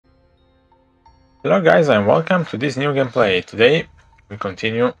Hello guys and welcome to this new gameplay. Today we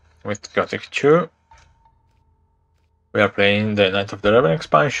continue with Gothic 2. We are playing the Night of the Raven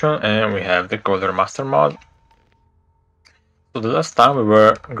expansion and we have the Gold Remaster mod. So the last time we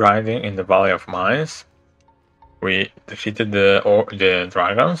were grinding in the Valley of Mines. We defeated the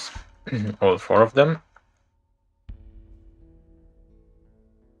dragons, all 4 of them.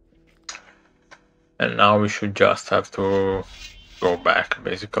 And now we should just have to go back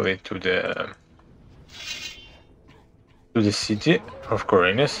basically to the city of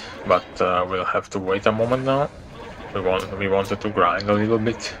Corinis, but we'll have to wait a moment now. We wanted to grind a little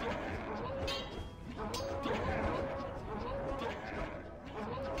bit.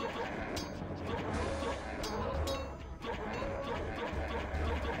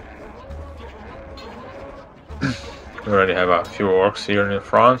 We already have a few orcs here in the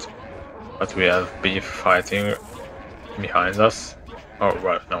front, but we have beef fighting behind us. Oh,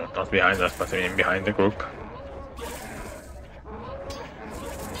 well, no, not behind us, but I mean behind the group.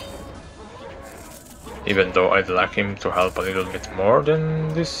 Even though I'd like him to help a little bit more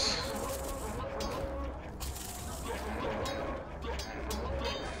than this.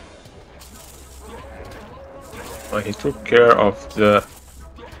 Well, he took care of the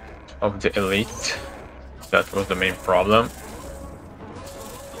elite. That was the main problem.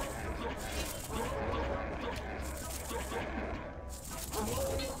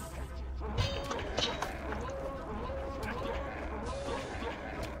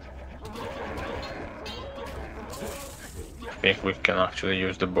 I think we can actually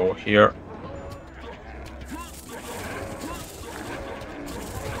use the bow here.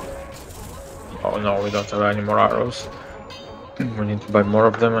 Oh no, we don't have any more arrows. We need to buy more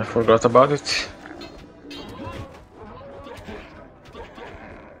of them, I forgot about it.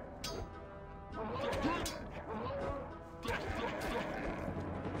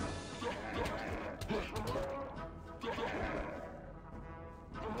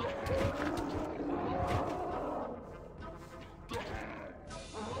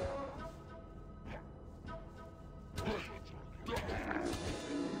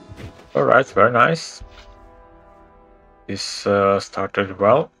 Alright, very nice. This started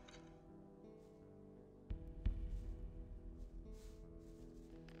well.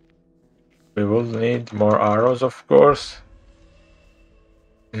 We will need more arrows, of course.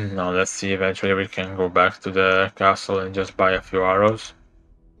 Now let's see, eventually we can go back to the castle and just buy a few arrows.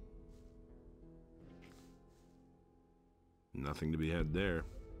 Nothing to be had there.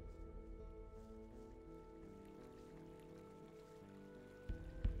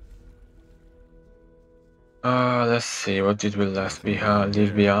 Let's see, what did we leave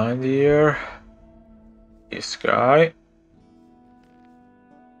behind here? This guy.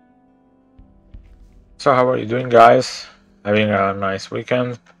 So how are you doing, guys? Having a nice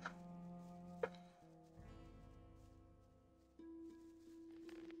weekend?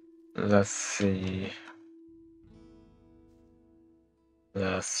 Let's see.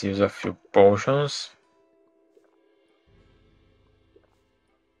 Let's use a few potions.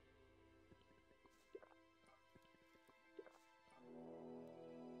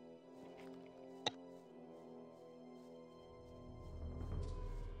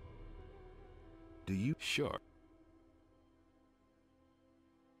 Do you? Sure.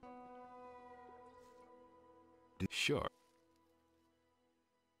 Sure.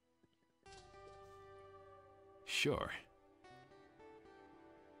 Sure.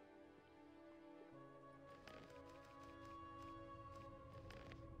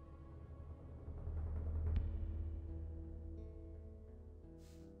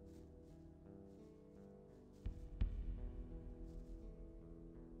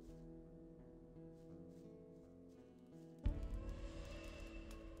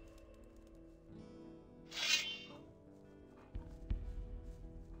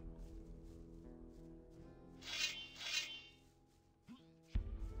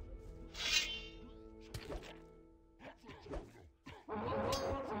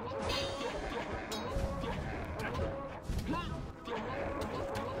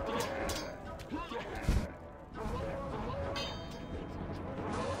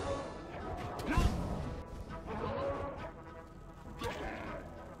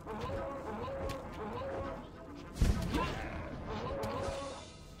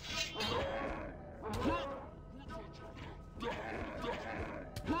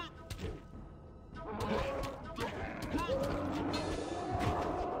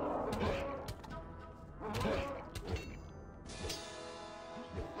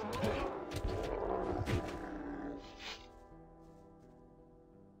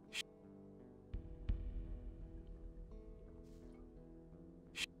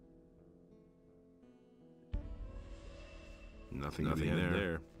 Nothing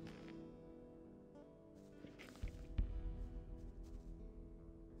there.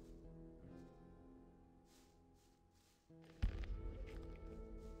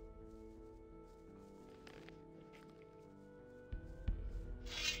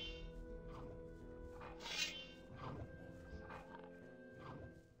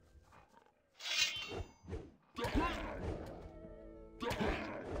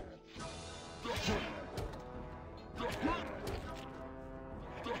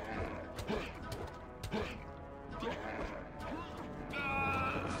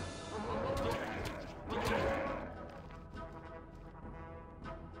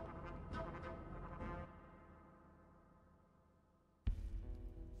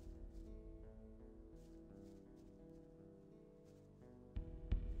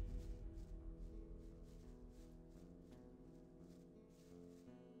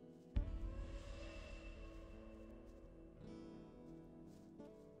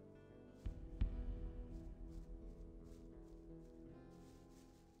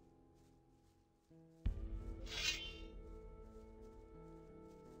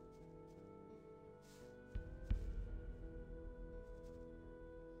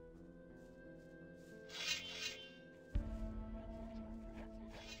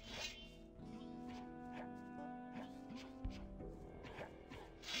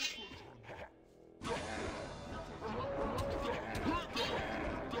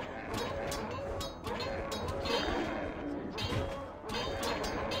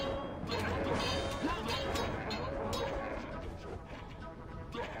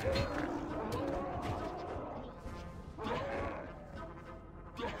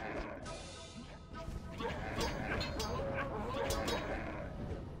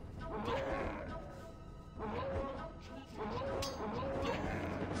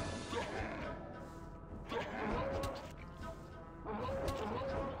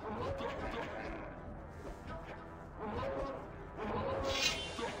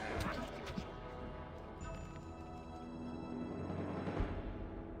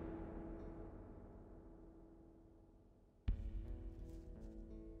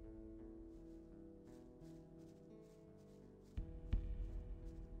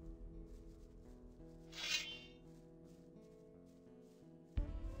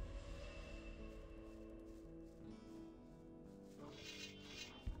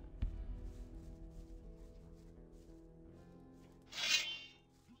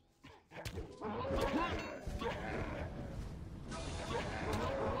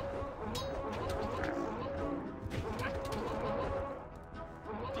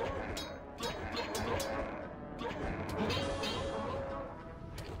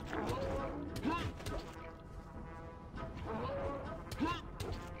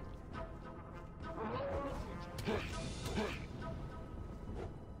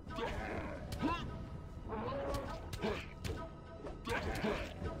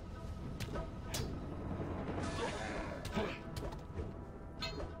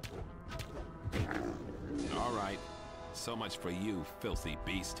 All right. So much for you, filthy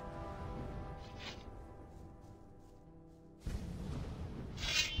beast.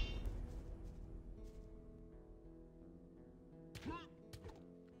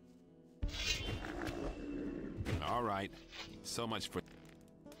 All right. So much for...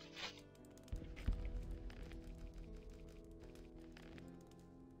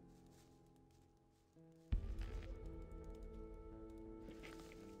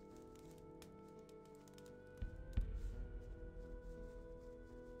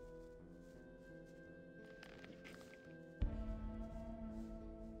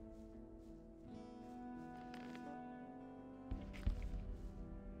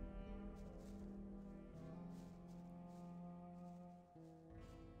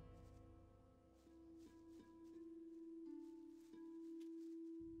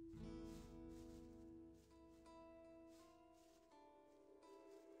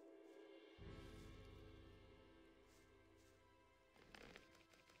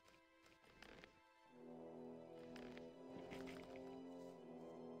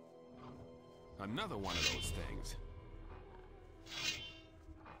 Another one of those things.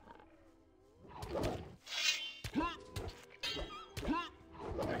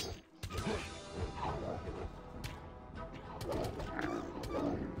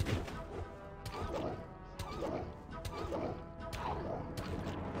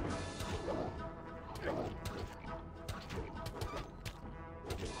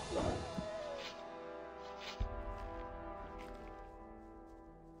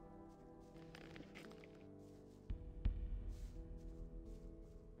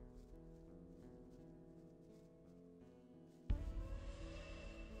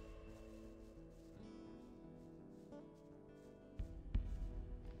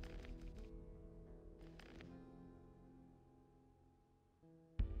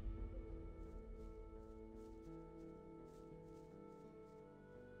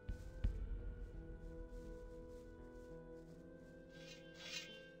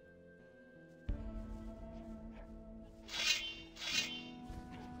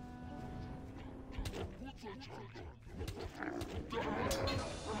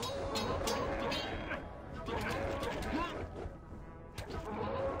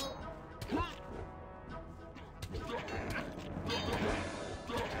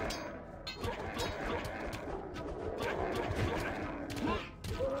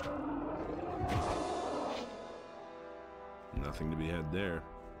 Nothing to be had there.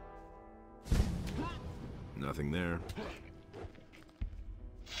 Nothing there.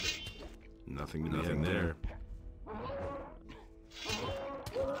 Nothing to be had there.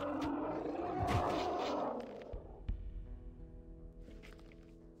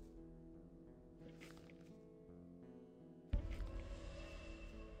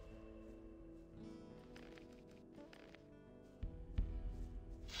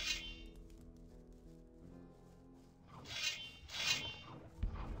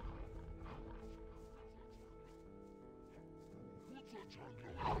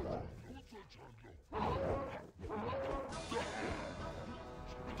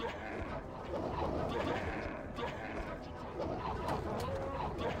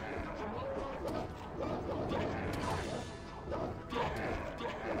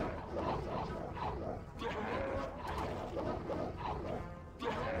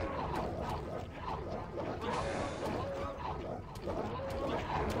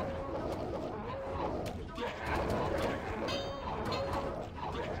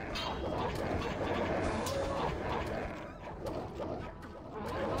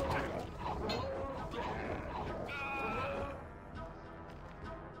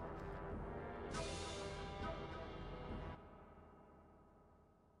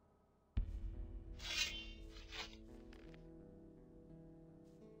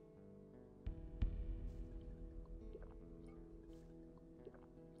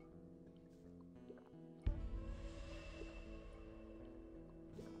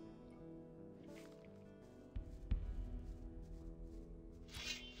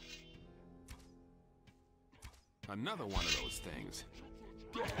 Another one of those things.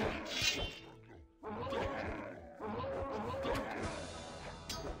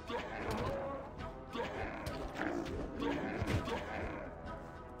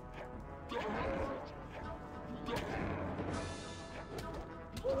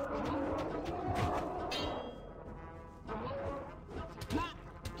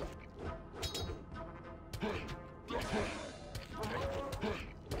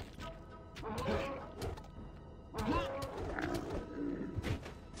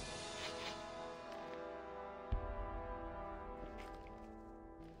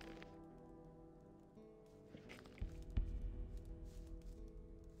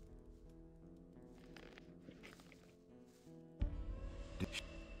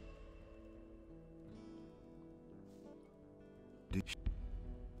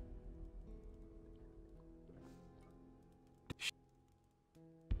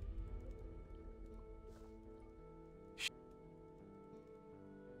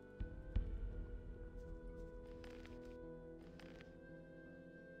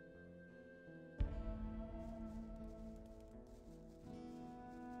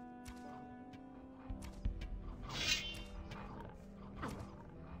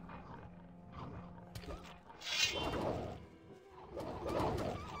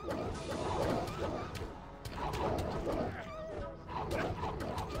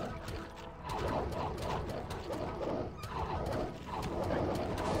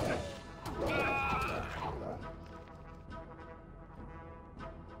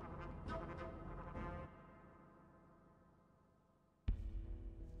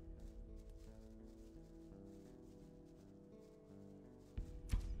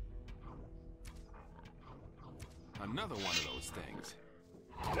 Another one of those things.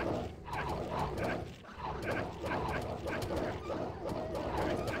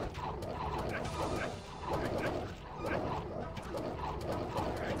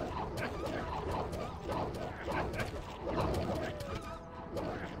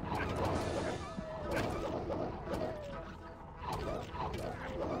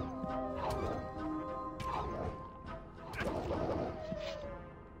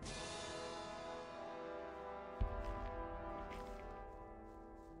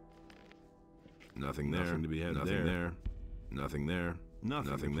 Nothing there. Nothing to be had there. Nothing there.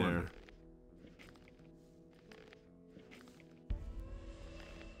 Nothing there.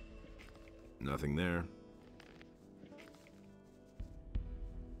 Nothing there.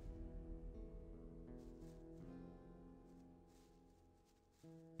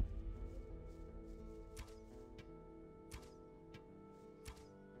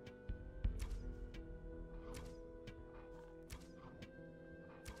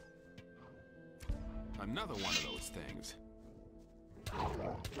 Another one of those things.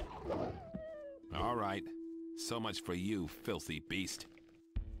 All right. So much for you, filthy beast.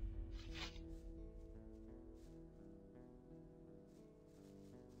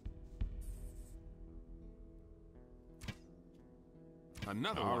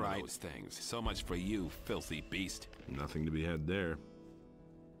 Another one of those things. So much for you, filthy beast. Nothing to be had there.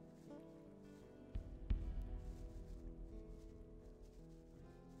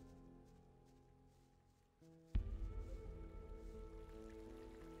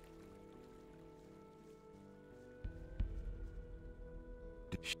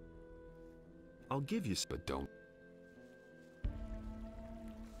 I'll give you, But don't.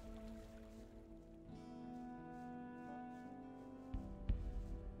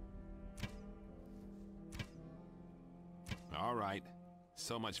 All right.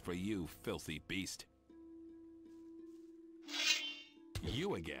 So much for you, filthy beast.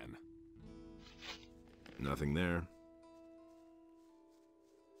 You again. nothing there.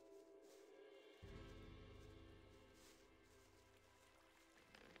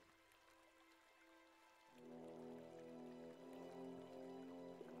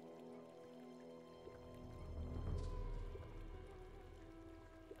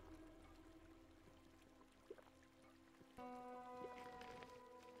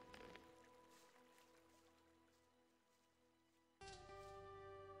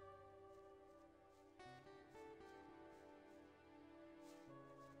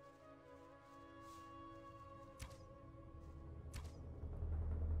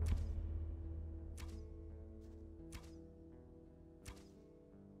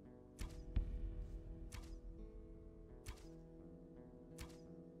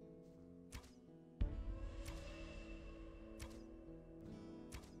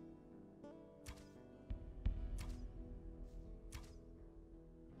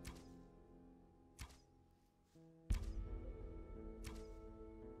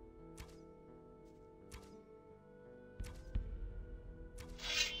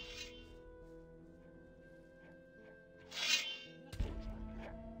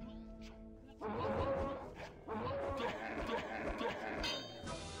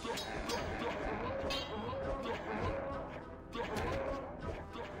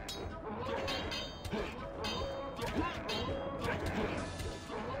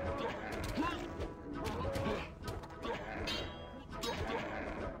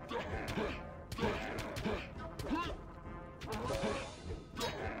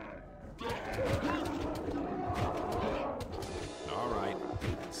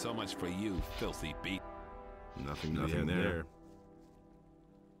 So much for you, filthy beast. Nothing there.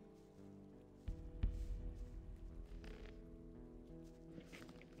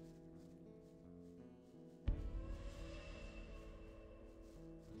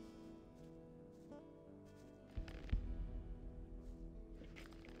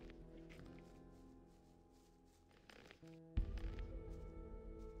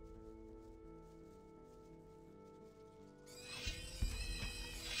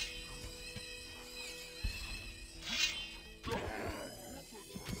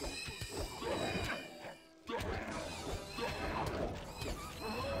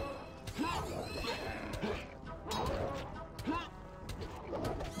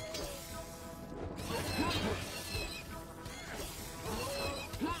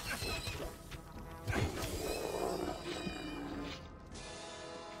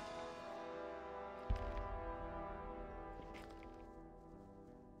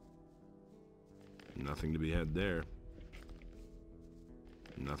 Nothing to be had there.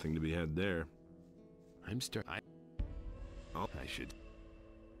 Nothing to be had there. I should.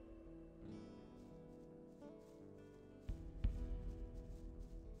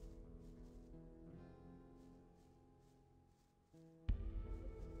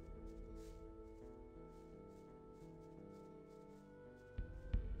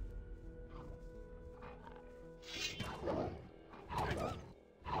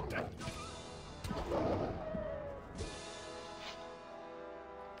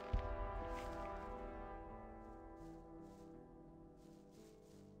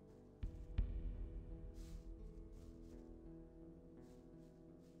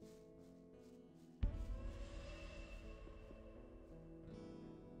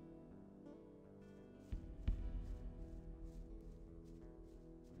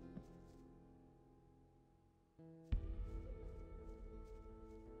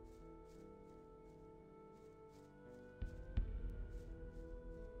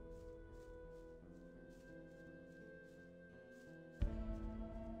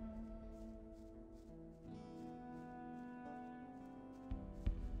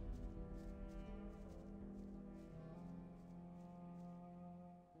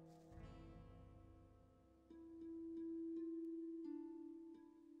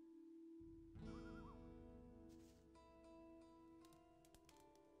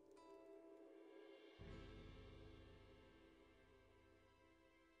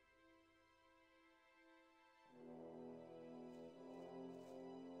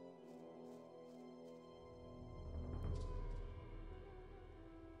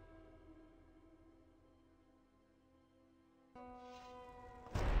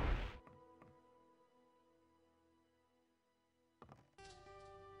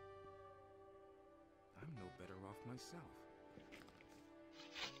 myself.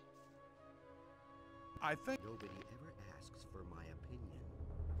 I think Nobody ever asks for my opinion.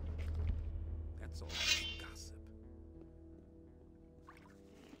 that's all just gossip.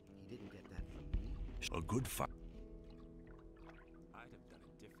 He didn't get that from me. A good fight. I'd have done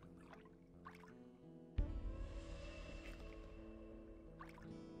it differently.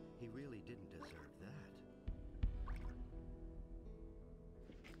 He really didn't deserve that.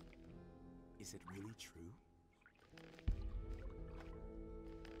 Is it really true?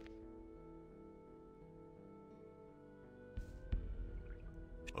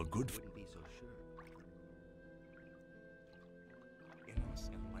 A good Wouldn't be so sure. in us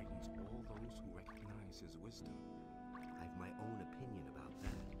enlightens all those who recognize his wisdom. I've my own opinion about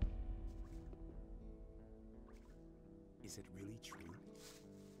that. Is it really true?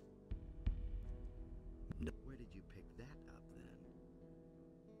 No. Where did you pick that up then?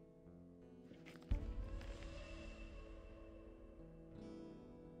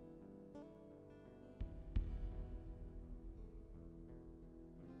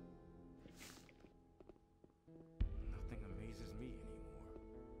 Nothing amazes me anymore.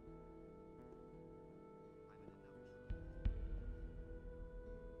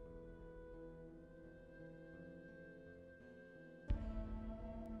 I'm in enough trouble.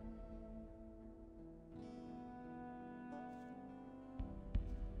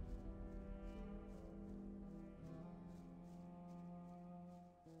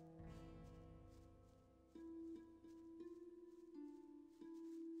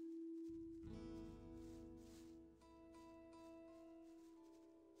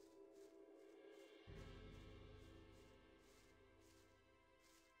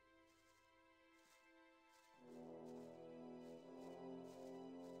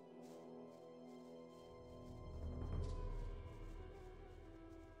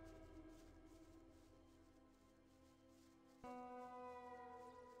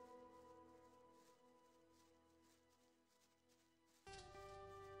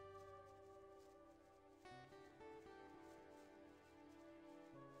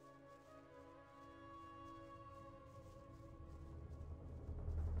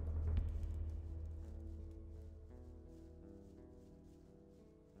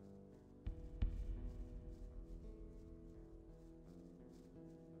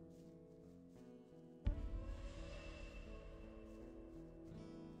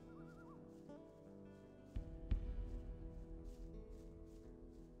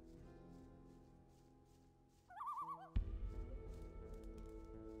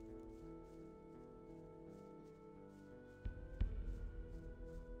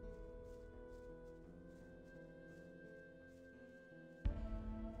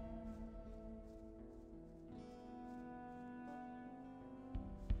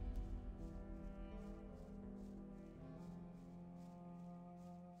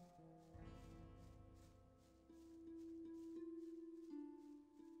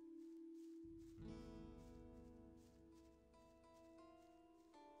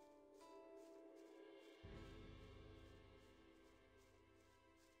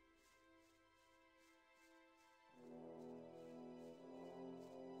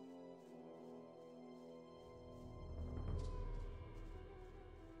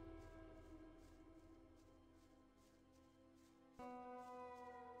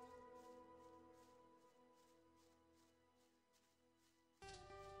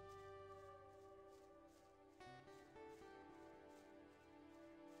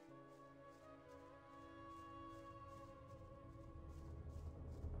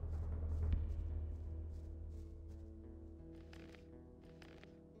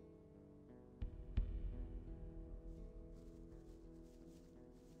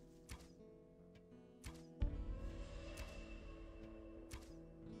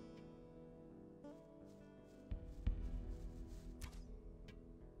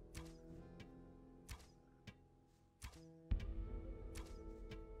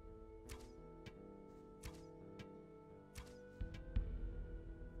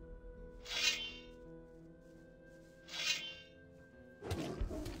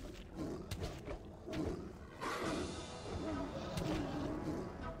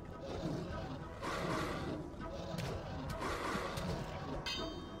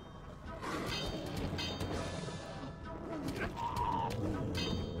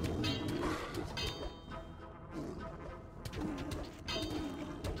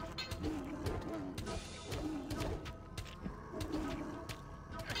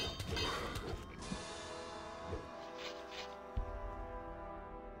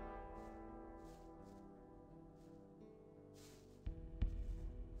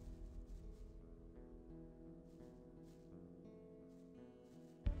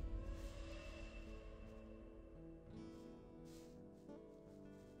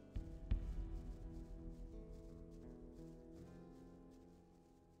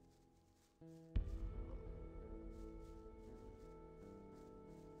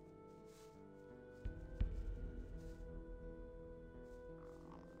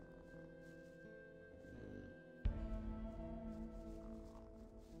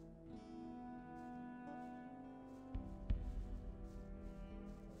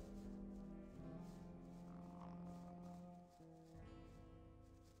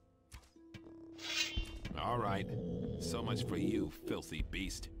 All right. So much for you, filthy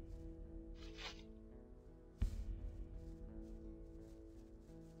beast.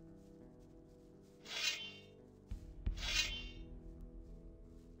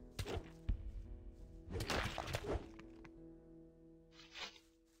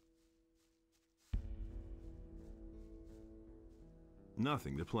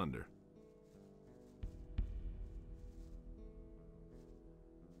 Nothing to plunder.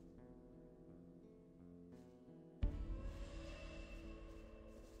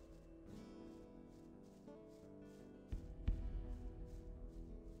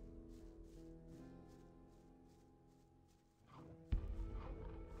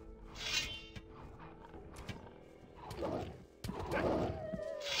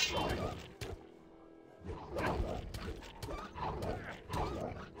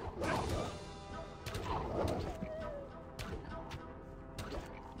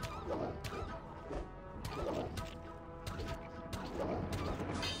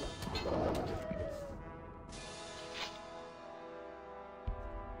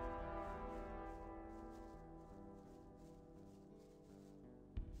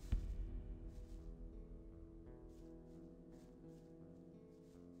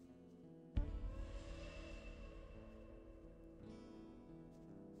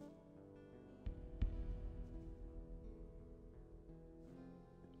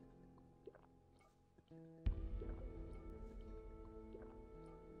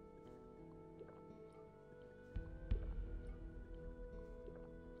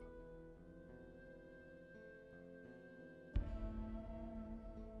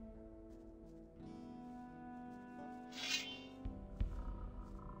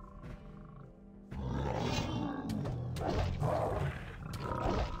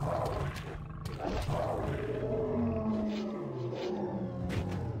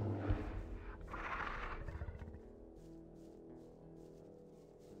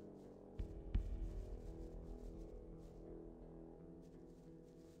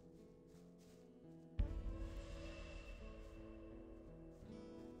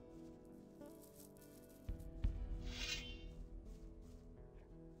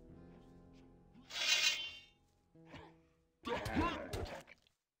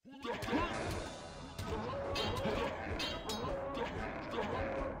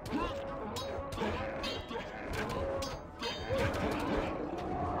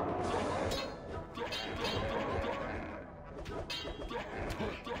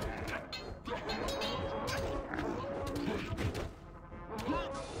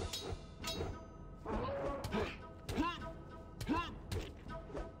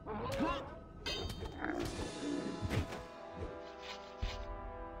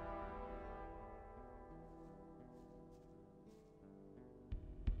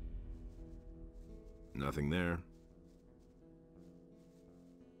 Nothing there.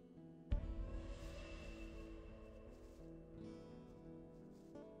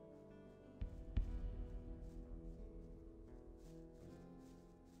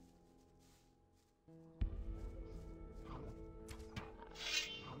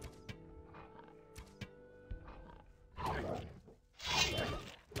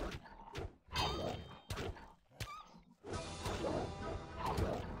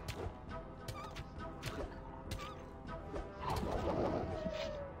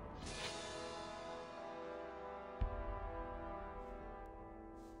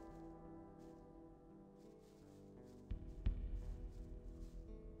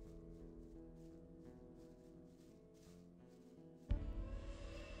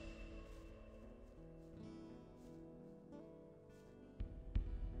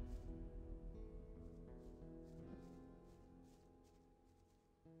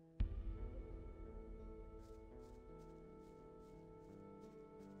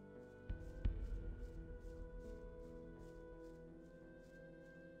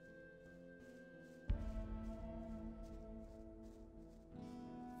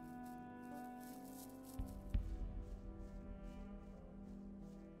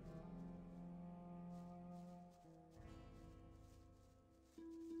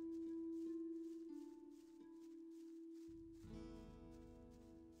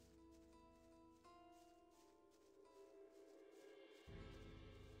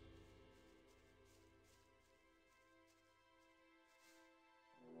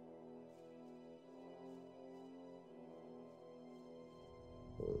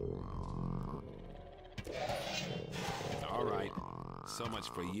 All right. So much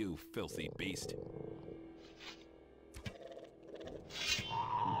for you, filthy beast.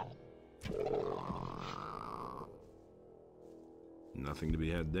 Nothing to be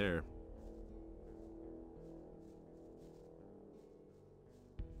had there.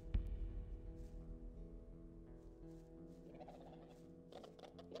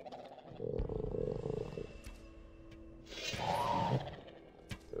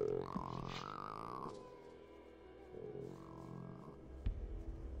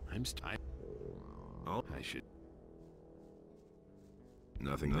 time. Oh, I should.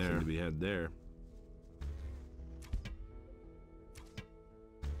 nothing there to be had there.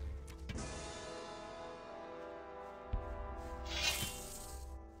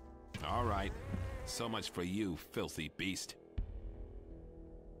 All right. So much for you, filthy beast.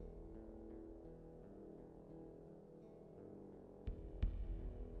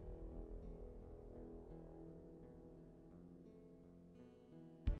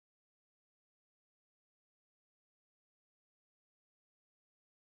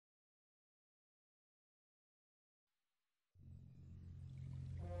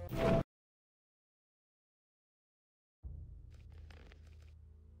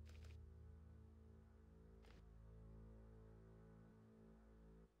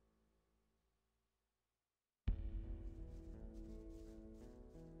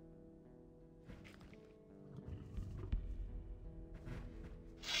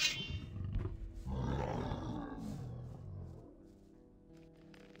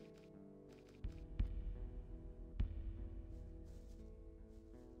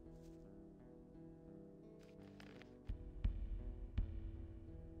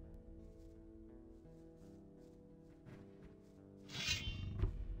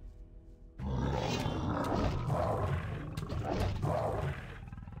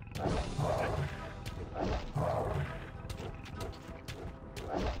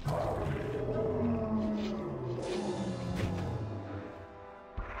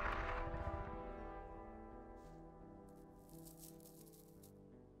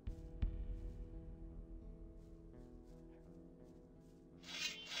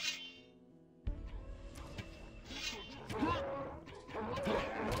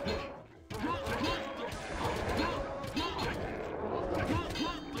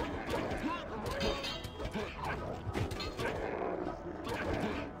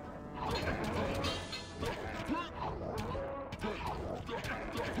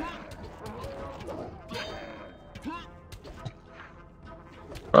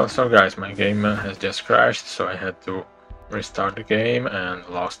 Well, so guys, my game has just crashed, so I had to restart the game and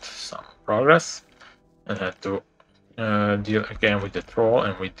lost some progress. And had to deal again with the troll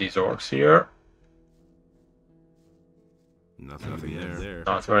and with these orcs here. Nothing there.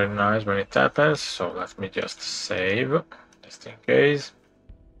 Not very nice when it happens, so let me just save, just in case.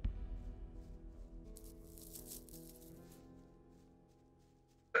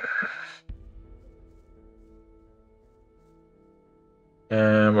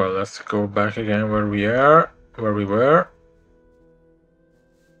 And well, let's go back again where we were.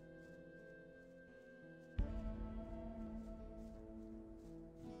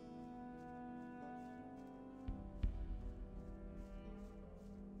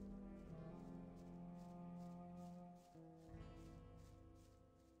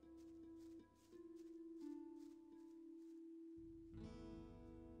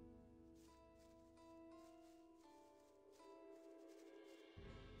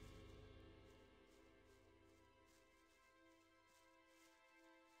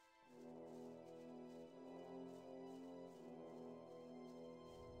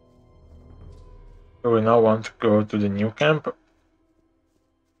 So we now want to go to the new camp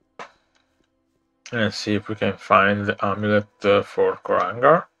and see if we can find the amulet for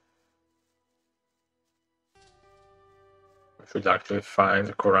Korangar. We should actually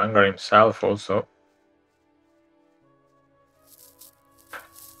find Korangar himself also.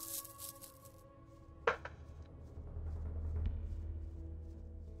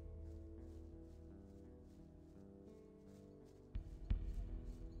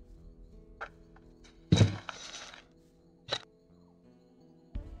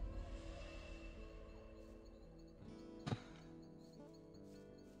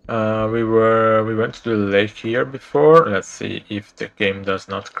 We went to the lake here before. Let's see if the game does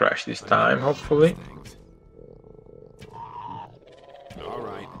not crash this time, hopefully. All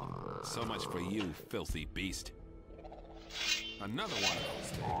right. So much for you, filthy beast. Another one of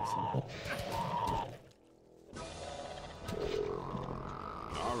those things.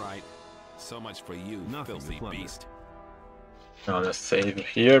 All right. So much for you, filthy beast. Now let's save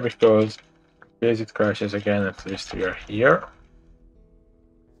here because in case it crashes again, at least we are here.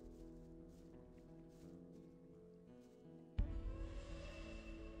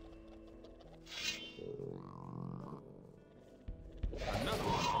 Another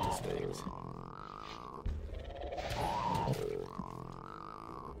one of those things.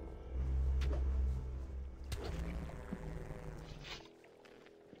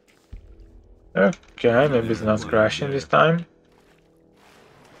 Okay, maybe it's not crashing this time.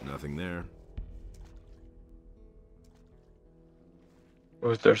 Nothing there.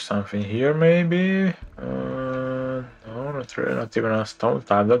 Was there something here maybe? No, not really, not even a stone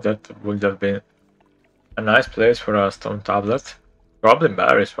tablet. That would have been a nice place for a stone tablet. Goblin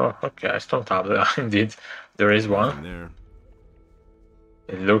berries, oh okay, stone tablet, indeed, there is one. Nothing there.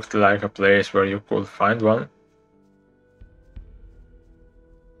 It looked like a place where you could find one.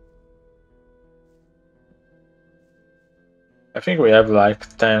 I think we have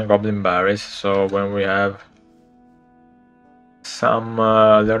like 10 goblin berries, so when we have some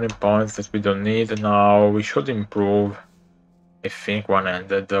learning points that we don't need now, we should improve, I think,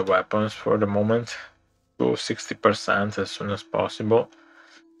 one-handed weapons for the moment to 60% as soon as possible.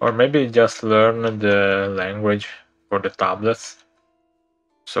 Or maybe just learn the language for the tablets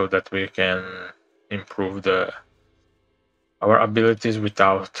so that we can improve our abilities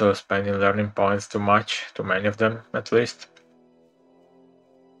without spending learning points too much, too many of them at least.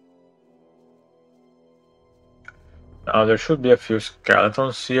 Now there should be a few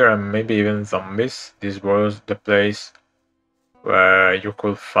skeletons here and maybe even zombies. This was the place where you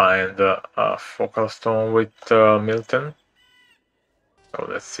could find a focal stone with Milton. So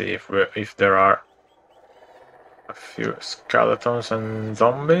let's see if there are a few skeletons and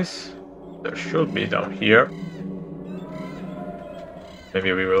zombies. There should be down here.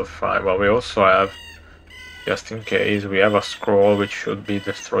 Maybe we will find. Well, we also have, just in case, we have a scroll which should be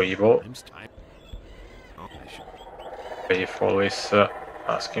destroy evil. Faithful is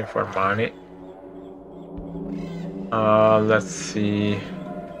asking for money. Let's see.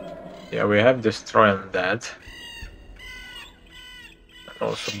 Yeah, we have destroy undead. And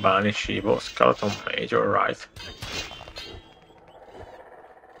also banish evil. Skeleton mage, alright.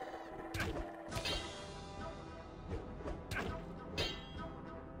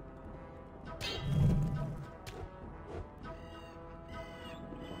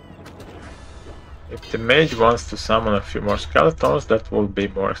 If the mage wants to summon a few more skeletons, that will be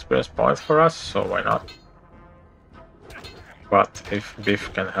more experience points for us, so why not? But if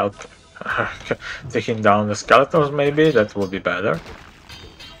Biff can help taking down the skeletons, maybe that would be better.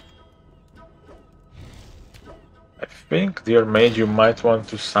 I think, dear mage, you might want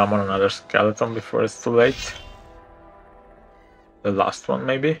to summon another skeleton before it's too late. The last one,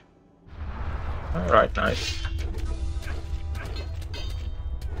 maybe? Alright, nice.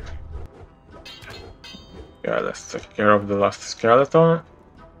 Yeah, let's take care of the last skeleton.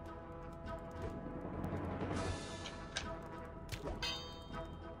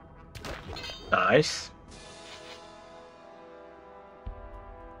 Nice.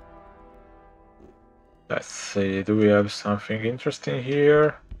 Let's see, do we have something interesting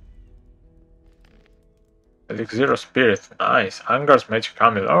here? Elixir of Spirit, nice. Angar's Magic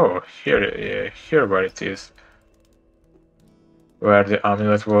Amulet, oh, here where it is. Where the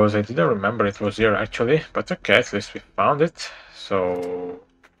amulet was, I didn't remember it was here actually, but okay, at least we found it. So,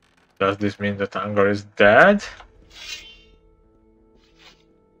 does this mean that Angar is dead?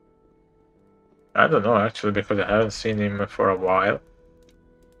 I don't know actually, because I haven't seen him for a while.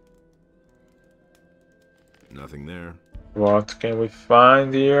 Nothing there. What can we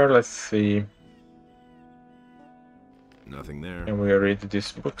find here? Let's see. Nothing there. Can we read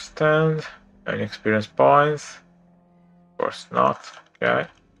this book stand? Any experience points? Of course not. Okay.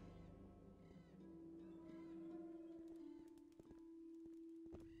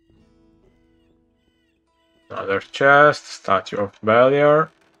 Another chest, Statue of Beliar.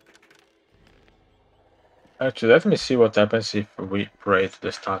 Actually, let me see what happens if we pray to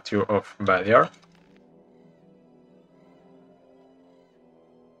the Statue of Beliar.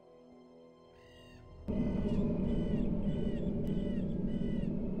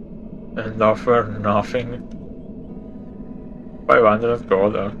 And offer nothing. 500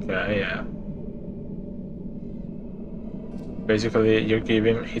 gold, okay, yeah. Basically, you give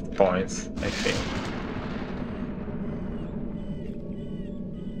him hit points, I think.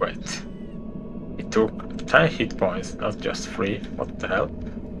 Wait. He took 10 hit points, not just 3. What the hell?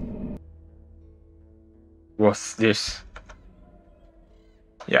 What's this?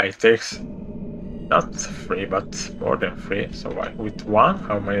 Yeah, it takes not 3, but more than 3. So with 1,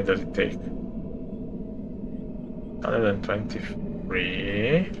 how many does it take?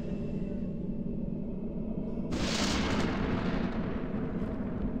 123.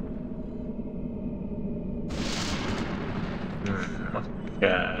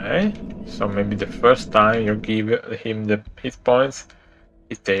 Okay, so maybe the first time you give him the hit points,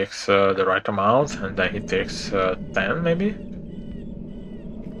 he takes the right amount, and then he takes 10 maybe?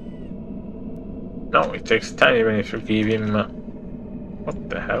 No, it takes 10 even if you give him... what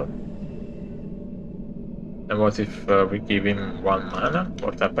the hell? And what if we give him 1 mana?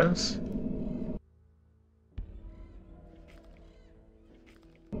 What happens?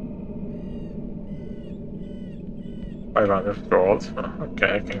 500 gold.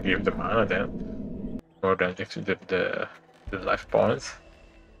 Okay, I can give the mana then. More than the life points.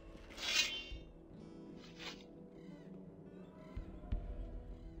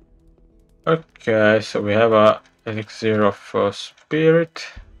 Okay, so we have a elixir of spirit.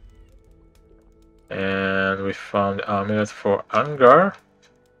 And we found amulet for anger.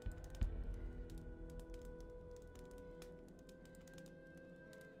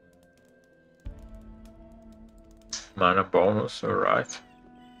 Mana bonus, alright.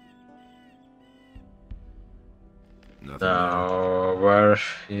 Now, where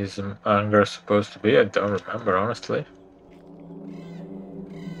is anger supposed to be? I don't remember, honestly.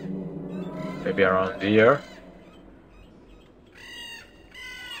 Maybe around here.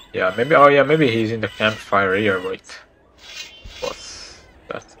 Yeah, maybe. Oh, yeah, maybe he's in the campfire here. Wait, what's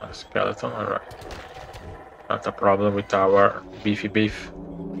that? A skeleton? Alright. Not a problem with our beefy beef.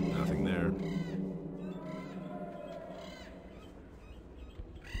 Nothing there.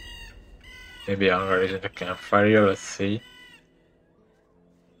 Maybe anger is in the campfire here. Let's see.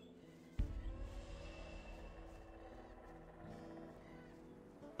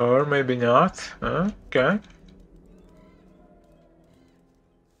 Or maybe not. Okay.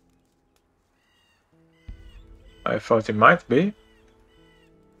 I thought it might be.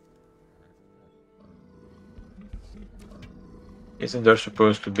 Isn't there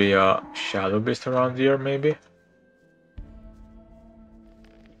supposed to be a shadow beast around here, maybe?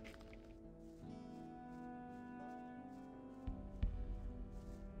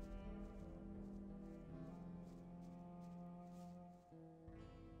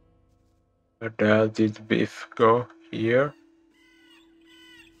 Where the hell did Beef go? Here?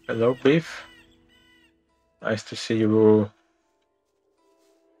 Hello, Beef. Nice to see you.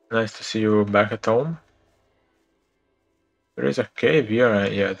 Nice to see you back at home. There is a cave here.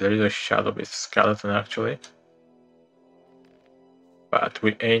 Yeah, there is a shadow beast skeleton actually. But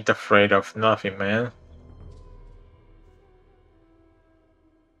we ain't afraid of nothing, man.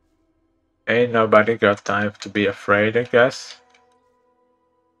 Ain't nobody got time to be afraid, I guess.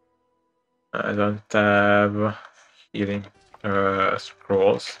 I don't have healing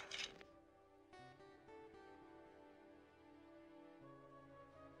scrolls.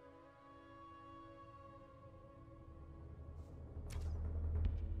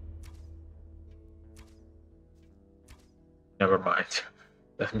 Never mind.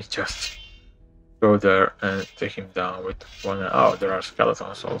 Let me just go there and take him down with one. Oh, there are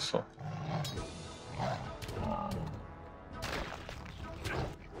skeletons also.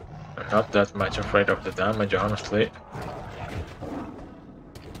 I'm not that much afraid of the damage, honestly.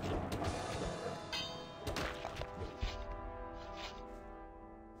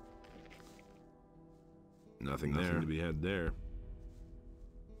 Nothing there to be had there.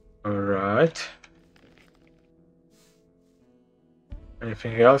 Alright.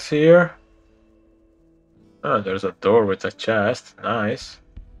 Anything else here? Oh, there's a door with a chest. Nice.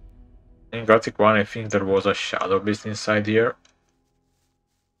 In Gothic 1, I think there was a shadow beast inside here.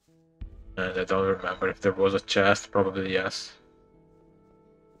 And I don't remember if there was a chest. Probably yes.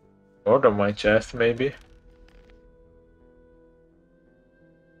 More than one chest, maybe.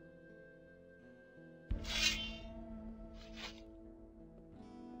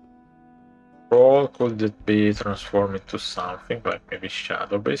 Or could it be transformed into something like maybe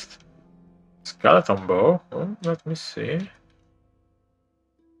shadow beast? Skeleton bow? Oh, let me see.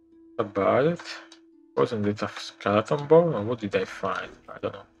 About it. Wasn't it a skeleton bow? Or what did I find? I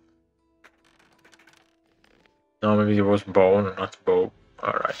don't know. No, maybe it was bone, not bow.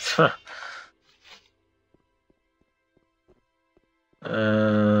 Alright.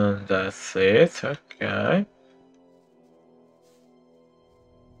 And that's it. Okay.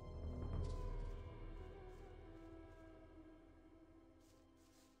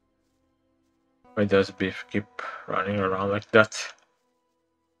 Why does Beef keep running around like that?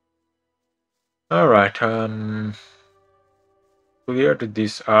 Alright, cleared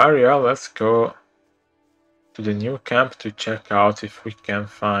this area. Let's go to the new camp to check out if we can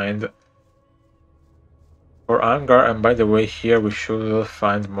find for Angar. And by the way, here we should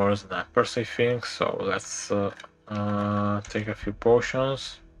find more snappers, I think. So let's take a few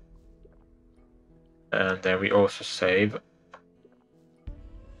potions. And then we also save.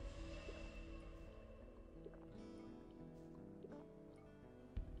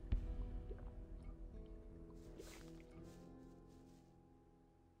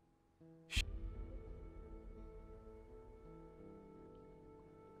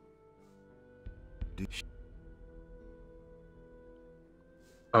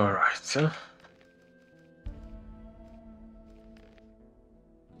 Alright.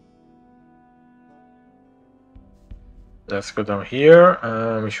 Let's go down here,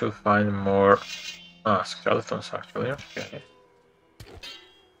 and we should find more skeletons actually. Okay.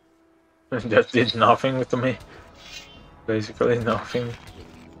 That did nothing to me. Basically nothing.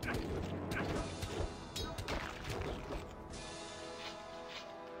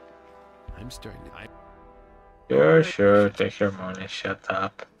 I'm starting to. Sure, take your money, shut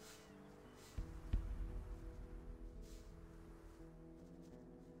up.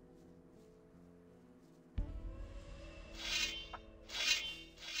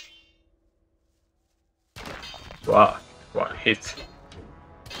 Wow, one hit.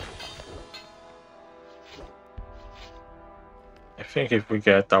 I think if we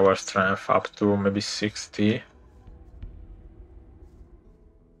get our strength up to maybe 60,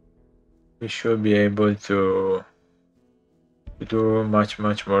 we should be able to do much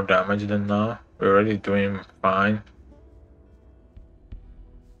more damage than now. We're already doing fine.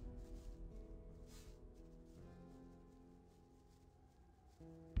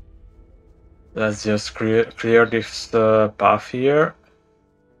 Let's just clear this path here,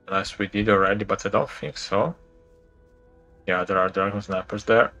 unless we did already, but I don't think so. Yeah, there are dragon snappers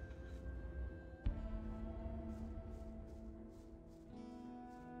there.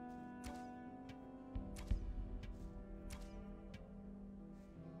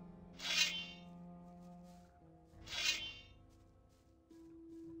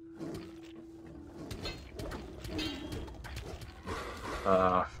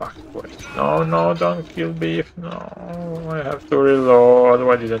 Fuck, wait. No, don't kill beef. No, I have to reload.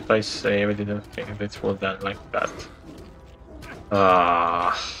 Why didn't I save? I didn't think this would end like that.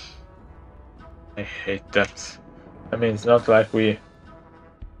 I hate that. I mean, it's not like we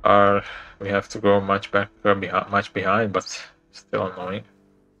have to go much behind, but still annoying.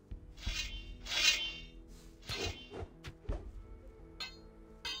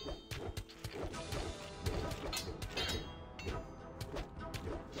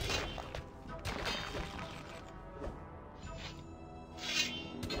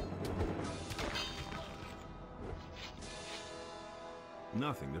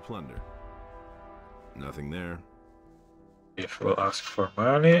 Nothing to plunder. Nothing there. If we'll ask for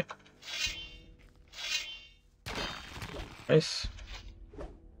money. Nice.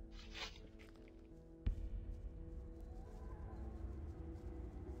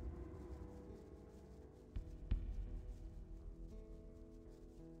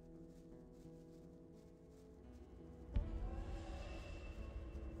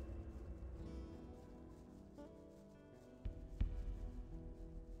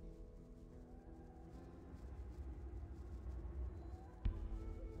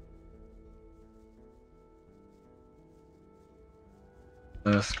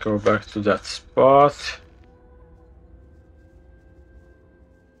 Let's go back to that spot.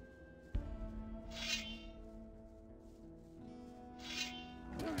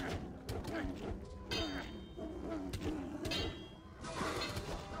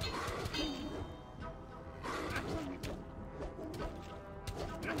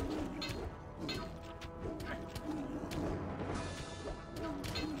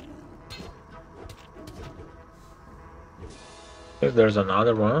 If there's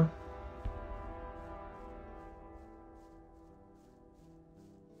another one.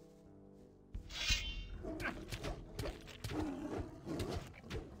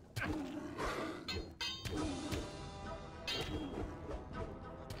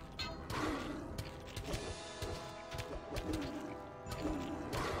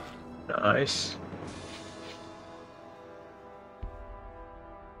 Nice.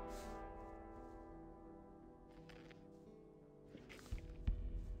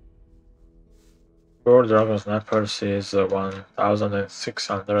 For Dragon Snappers is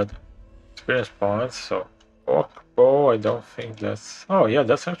 1,600 experience points, so Oak Bow, I don't think that's... Oh yeah,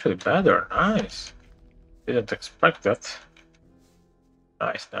 that's actually better, nice. Didn't expect that.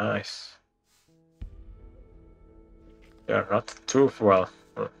 Nice. We are not too well.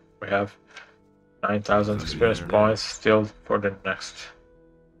 We have 9,000 experience points still for the next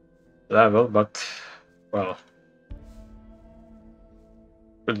level, but well,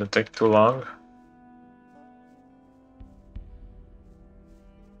 shouldn't take too long.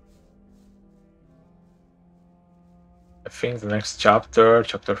 I think the next chapter,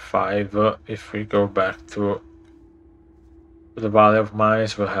 chapter 5, if we go back to the Valley of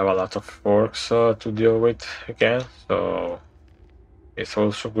Mines, we'll have a lot of orcs to deal with again, so it's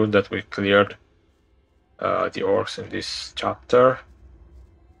also good that we cleared the orcs in this chapter.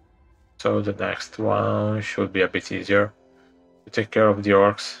 So the next one should be a bit easier to take care of the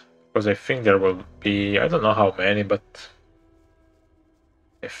orcs, because I think there will be, I don't know how many, but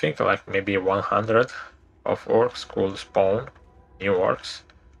I think like maybe 100 of orcs could spawn new orcs.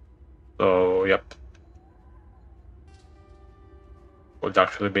 So yep, would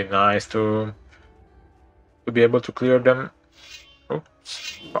actually be nice to be able to clear them.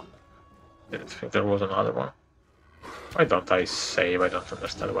 Oops, oh, didn't think there was another one. Why don't I save? I don't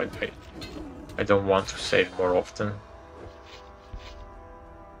understand why I don't want to save more often.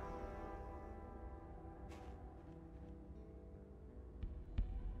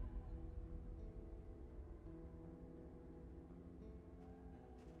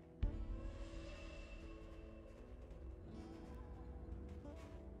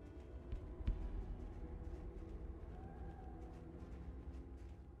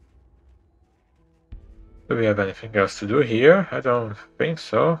 Do we have anything else to do here? I don't think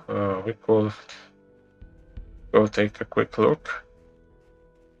so. We could go take a quick look.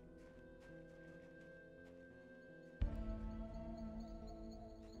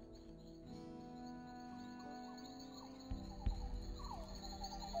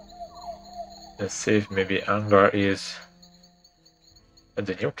 Let's see if maybe Angar is at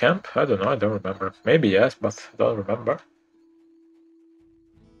the new camp. I don't know, I don't remember. Maybe yes, but I don't remember.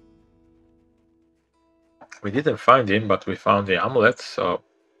 We didn't find him, but we found the amulet, so...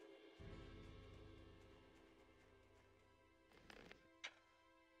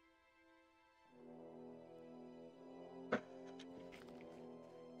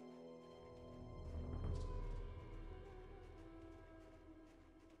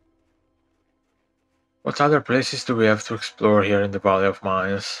 What other places do we have to explore here in the Valley of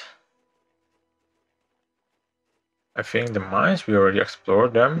Mines? I think the mines, we already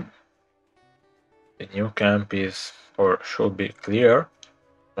explored them. The new camp is, or should be clear,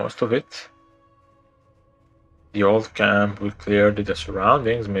 most of it. The old camp, we cleared the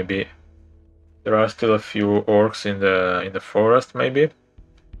surroundings, maybe there are still a few orcs in the forest, maybe.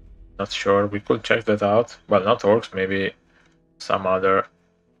 Not sure, we could check that out. Well, not orcs, maybe some other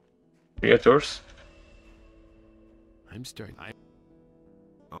creatures. I'm starting. I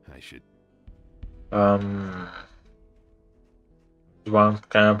should. One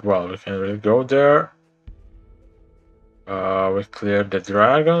camp, well, we can really go there. We cleared the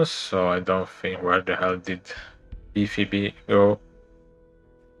dragons, so I don't think where the hell did BFB go.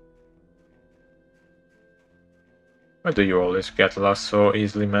 Why do you always get lost so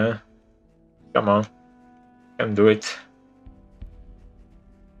easily, man? Come on, can do it.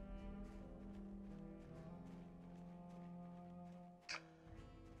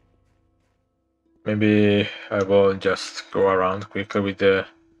 Maybe I will just go around quickly with the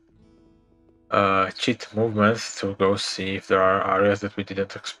cheat movements to go see if there are areas that we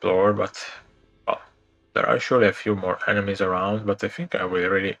didn't explore, but well, there are surely a few more enemies around, but I think I will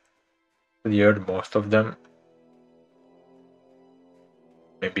already cleared most of them.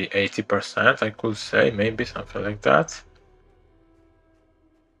 Maybe 80%, I could say, maybe something like that.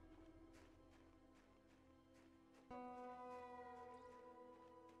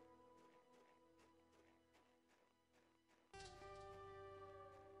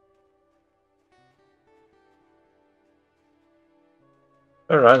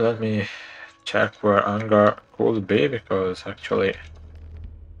 Alright, let me check where Angar could be, because actually,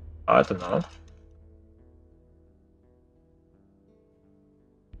 I don't know.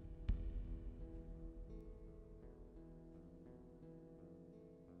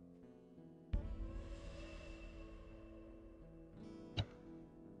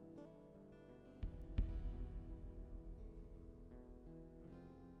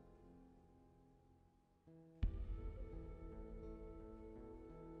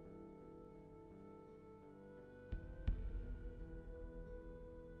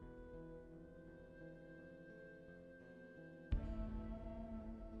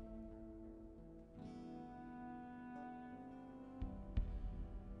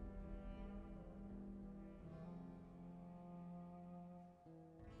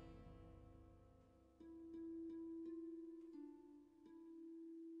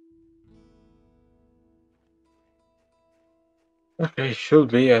 Okay, should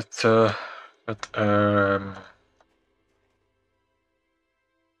be at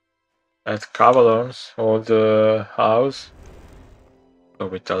Cavalon's old house. So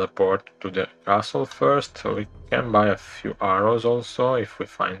we teleport to the castle first, so we can buy a few arrows also if we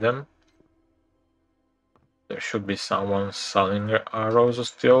find them. There should be someone selling arrows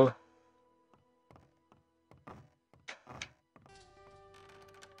still.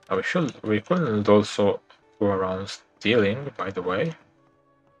 We couldn't also go around stealing, by the way.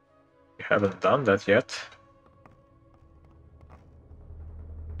 We haven't done that yet.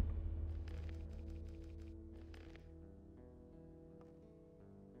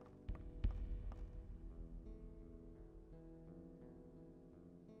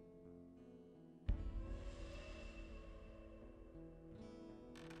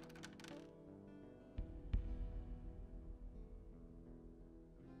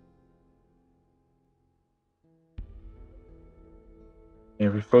 Yeah,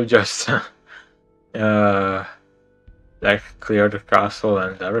 we could just like clear the castle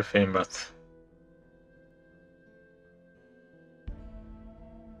and everything, but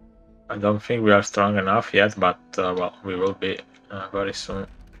I don't think we are strong enough yet, but well, we will be very soon.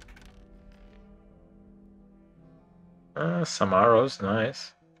 Some arrows,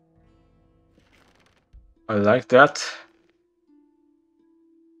 nice. I like that.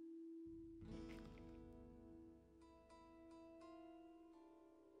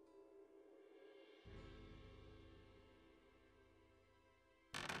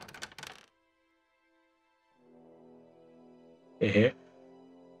 Hehe.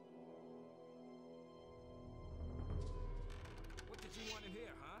 What did you want in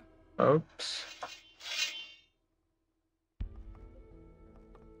here, huh? Oops.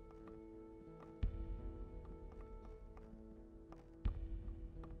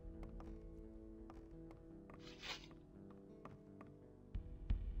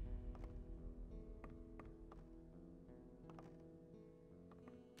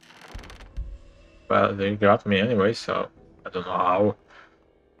 Well, they got me anyway, so I don't know how,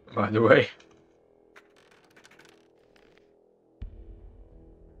 by the way.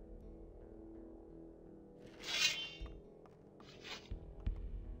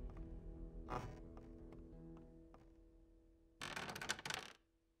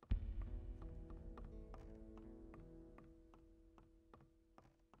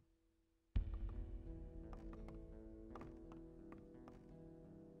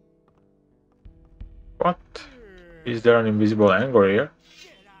 What? Is there an invisible angle here?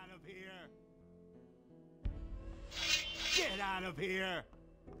 Get out of here! Get out of here!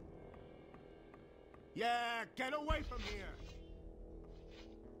 Yeah, get away from here!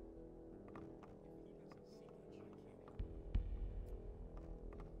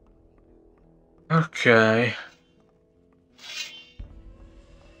 Okay.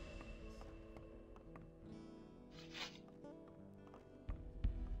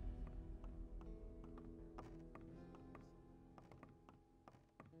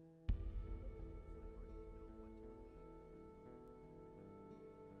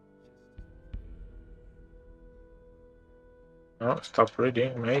 No, stop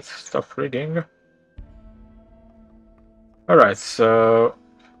reading, mate. Stop reading. Alright, so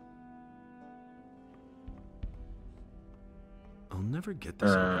I'll never get this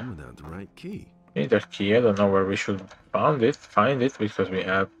open without the right key. need a key. I don't know where we should find it because we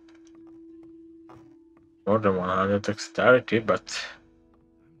have more than 100 dexterity, but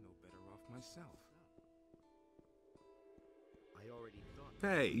I'm no better off myself. I already thought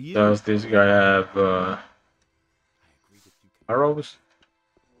Hey, you! does this guy have I agree with you. arrows?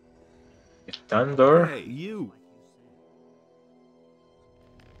 Thunder? Hey, you!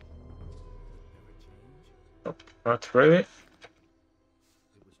 Never change. Nope, not really. it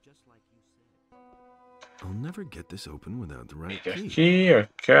was just like you said. I'll never get this open without the right Need a key. key,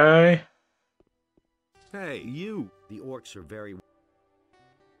 okay. Hey, you! The orcs are very...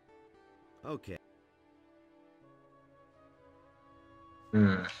 Okay.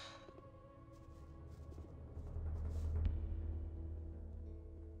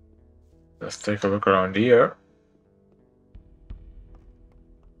 Let's take a look around here.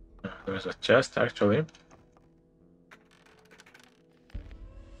 There's a chest actually.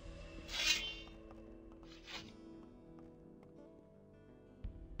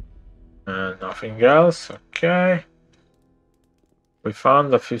 And nothing else, okay. We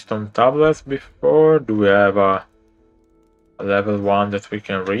found a few stone tablets before. Do we have a level 1 that we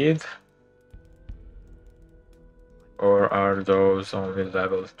can read? Or are those only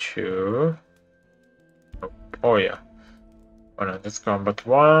level 2? Oh yeah. Oh no, that's combat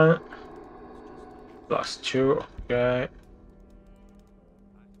 1. Plus 2, okay.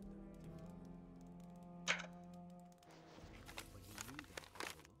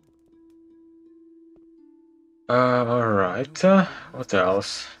 Alright. What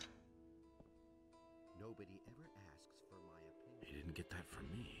else? Nobody ever asks for my opinion. He didn't get that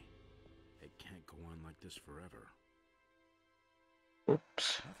from me. It can't go on like this forever.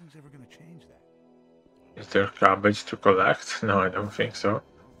 Oops. Nothing's ever gonna change that. Is there cabbage to collect? No, I don't think so.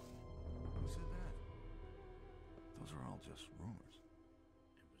 Who said that? Those are all just rumors.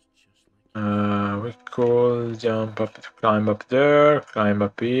 We could jump up, climb up there, climb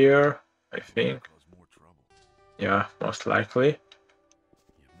up here, I think. Cause more trouble. Yeah, most likely. You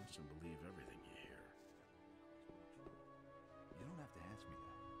mustn't believe everything you hear. You don't have to ask me that.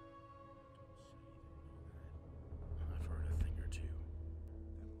 I've heard a thing or two.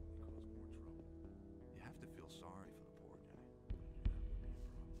 That will only cause more trouble. You have to feel sorry for the poor guy.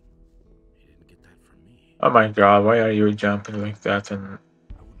 He didn't get that from me. Oh my god, why are you jumping like that and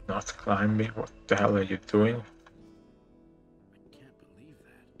not climbing. What the hell are you doing? I can't believe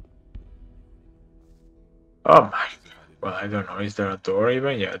that. Oh my god. Well, I don't know. Is there a door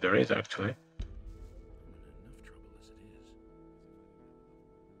even? Yeah, there is actually. I'm in enough trouble as it is.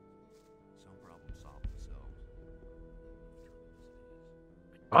 Some problems solve themselves.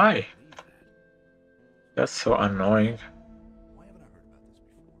 Why? Believe that. That's so annoying. Why haven't I heard about this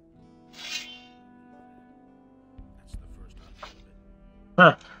before? That's the first I've heard of it.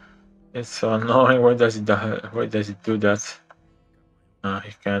 Huh. It's so annoying. Why does it do that?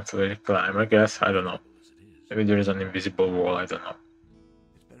 He can't really climb, I guess. I don't know. As it is. Maybe there is an invisible wall. I don't know.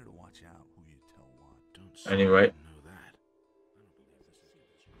 It's better to watch out who you tell what. Don't say Anyway. I didn't know that. I don't believe this is.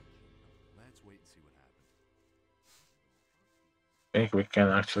 Let's wait and see what happens. I think we can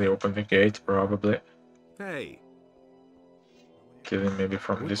actually open the gate, probably. Hey, Killing maybe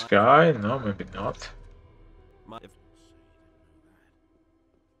from this guy? No, maybe not.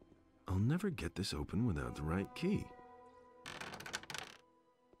 I'll never get this open without the right key.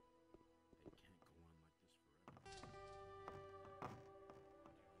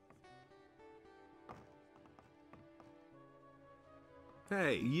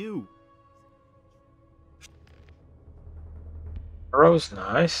 Hey, you! Rose,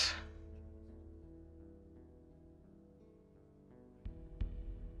 nice.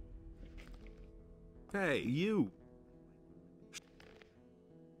 Hey, you!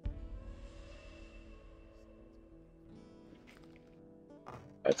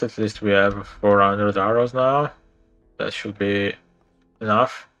 At least we have 400 arrows now. That should be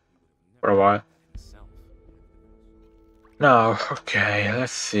enough for a while. Now, okay,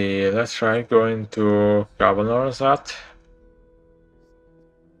 let's see. Let's try going to Governor's. Actually,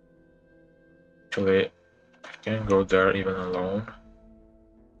 I can go there even alone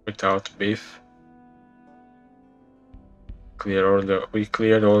without beef. We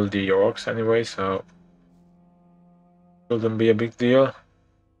cleared all the orcs anyway, so shouldn't be a big deal.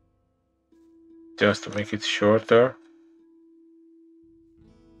 Just to make it shorter.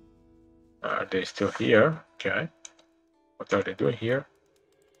 Are they still here? Okay. What are they doing here?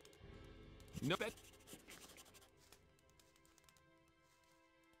 No bet.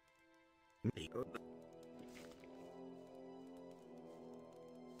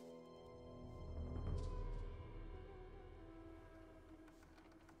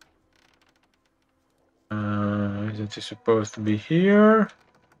 Isn't he supposed to be here?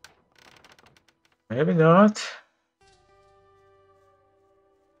 Maybe not.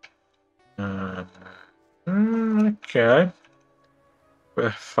 Okay.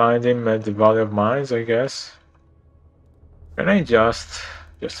 We'll find him at the Valley of Mines, I guess. Can I just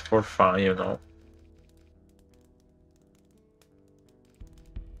for fun, you know?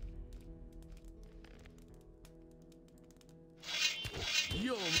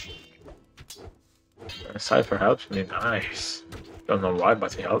 Cypher helps me, nice. Don't know why,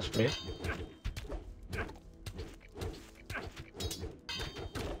 but he helps me.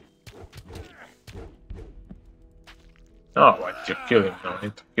 Oh, why did you kill him? No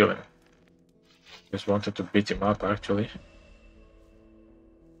need to kill him. Just wanted to beat him up, actually.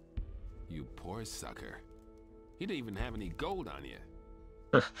 You poor sucker. He didn't even have any gold on you.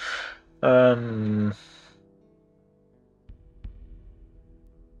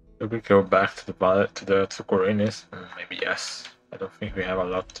 Should we go back to the valley, to the Tsukurinis? Maybe yes. I don't think we have a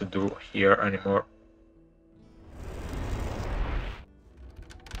lot to do here anymore.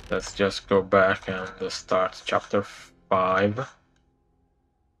 Let's just go back and start chapter 5.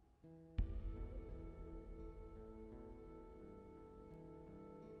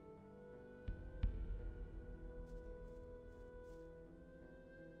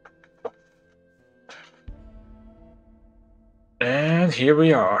 And here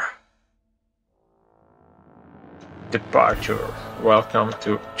we are. Departure. Welcome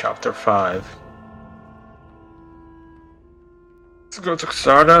to chapter 5. Let's go to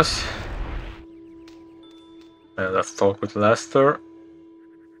Xardas. And let's talk with Lester.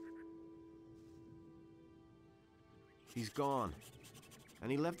 He's gone. And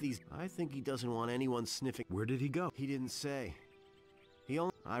he left these... I think he doesn't want anyone sniffing... Where did he go? He didn't say. He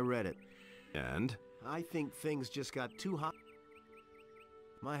only... I read it. And? I think things just got too hot.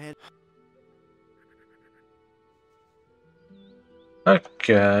 My head...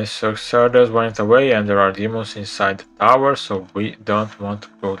 Okay, so Xardas went away and there are demons inside the tower, so we don't want to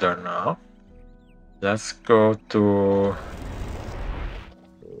go there now. Let's go to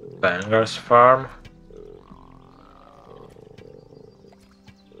Bangar's farm.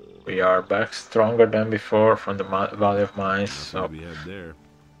 We are back stronger than before from the Valley of Mines, so we have there.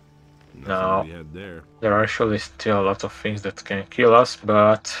 Now, we had there. there are actually still a lot of things that can kill us,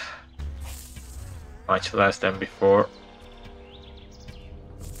 but much less than before.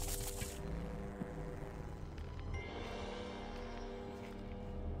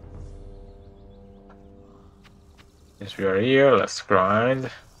 Since we are here, let's grind.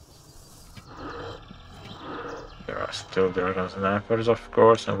 There are still dragon snipers, of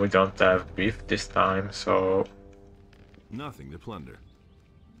course, and we don't have beef this time, so Nothing to plunder.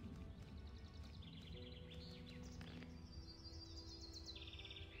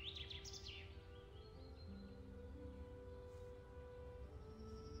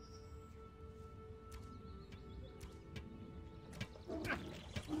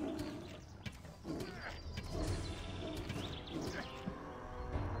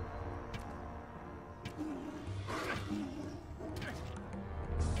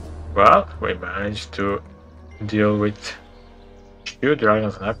 well, we managed to deal with 2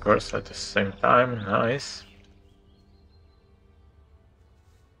 dragon snipers at the same time. Nice.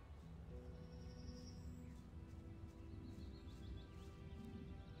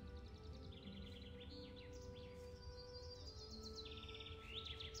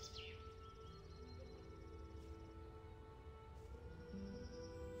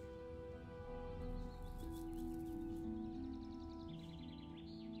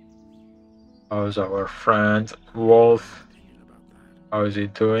 How's our friend Wolf? How is he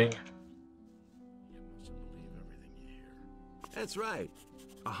doing? That's right.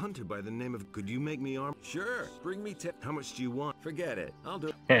 A hunter by the name of... Could you make me arm? Sure, bring me How much do you want? Forget it. I'll do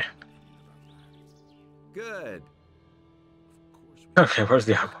it. Yeah. Good. Okay, where's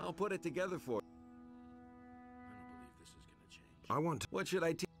the ammo? I'll put it together for you. I want to... What should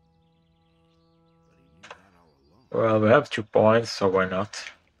I teach? Well, we have 2 points, so why not?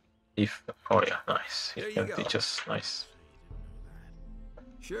 If oh yeah, nice. He There you can go. teach us. Nice.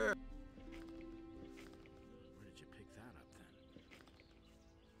 Sure. Where did you pick that up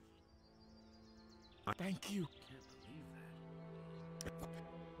then? Thank you. Can't believe that. It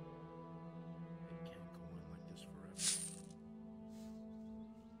can't go on like this forever. You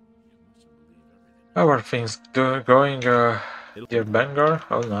mustn't believe everything. How are things going, dear Bangor?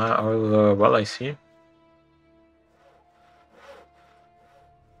 Oh no, well, I see.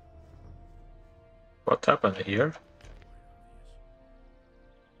 What happened here?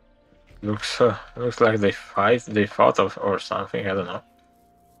 Looks like they fought or something. I don't know.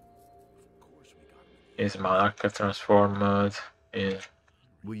 Is Malaka transformed in?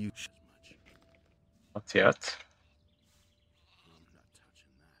 Will you... Not yet. I'm not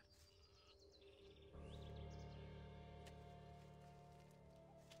touching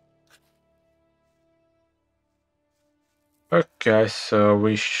that. Okay, so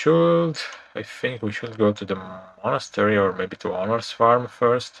I think we should go to the monastery or maybe to Honor's farm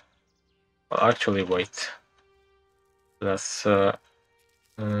first. Well, actually, wait. Let's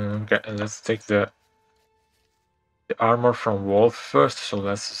let's take the armor from Wolf first. So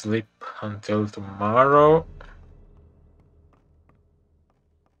let's sleep until tomorrow.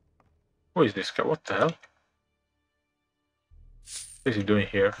 Who is this guy? What the hell? What is he doing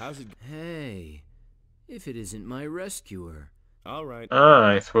here? How's it... Hey, if it isn't my rescuer. All right.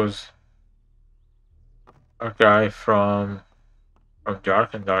 Ah, it was a guy from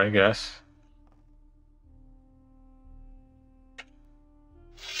Jarkandar, I guess.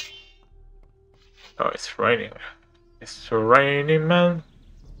 Oh, it's raining. It's raining, man.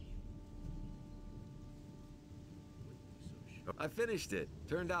 I finished it.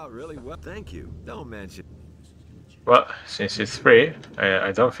 Turned out really well. Thank you. Don't mention. Well, since it's free,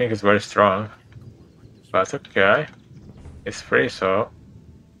 I don't think it's very strong. But okay. It's free, so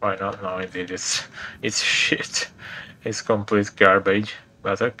why not? No, indeed, it's shit. It's complete garbage.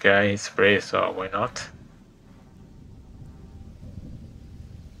 But okay, it's free, so why not?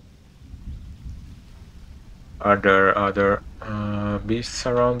 Are there other beasts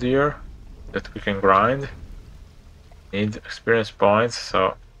around here that we can grind? Need experience points,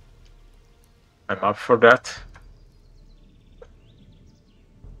 so I'm up for that.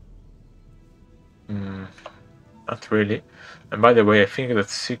 Not really. And by the way, I think that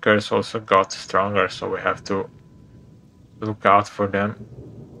Seekers also got stronger, so we have to look out for them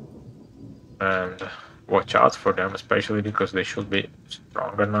and watch out for them, especially because they should be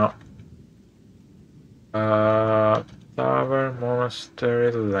stronger now. Tower,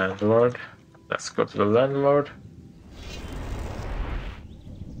 monastery, landlord. Let's go to the landlord.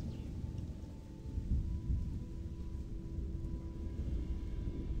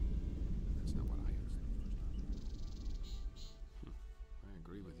 That's not what I asked. I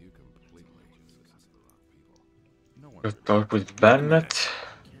agree with you completely. This is a lot of people. No one. Good talk with Bennett.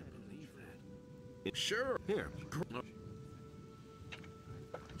 Can't believe Here.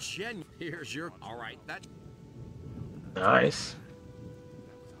 Jen, here's your... All right, that... Nice.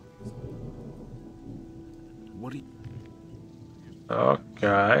 What do you...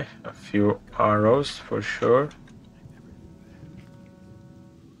 Okay, a few arrows for sure.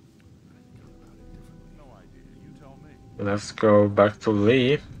 No idea. You tell me. Let's go back to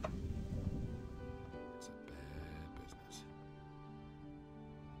Lee. It's a bad business.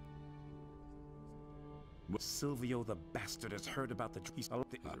 Silvio the bastard has heard about the... Is it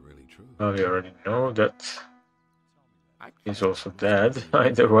really true? Well, we already know that he's also dead,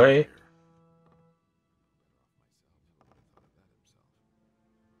 either way.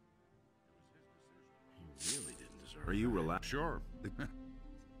 He really didn't deserve Are you relaxed? Sure.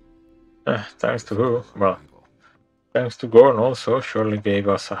 Thanks to who? Well, thanks to Gorn also, surely gave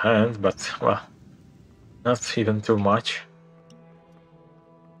us a hand, but, well, not even too much.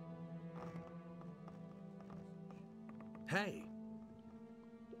 Hey.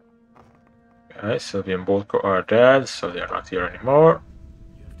 Okay, Sylvie and Bolko are dead, so they're not here anymore.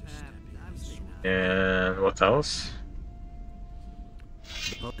 You have to step in. And what else?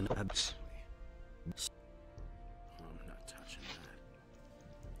 I'm not touching that.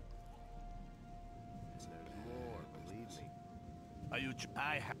 There's more, believe me. Are you...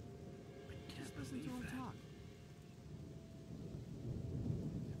 I have... I can't believe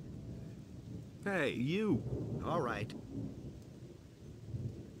that. Hey, you. All right.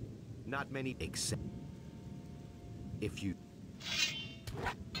 Not many except... If you...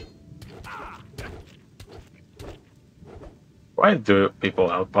 Why do people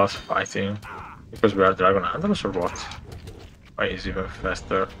help us fighting? Because we are dragon hunters or what? Why is even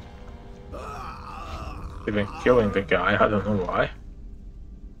faster? Even killing the guy, I don't know why.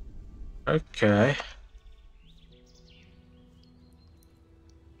 Okay.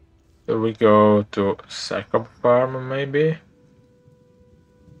 So we go to Sacob Farm maybe?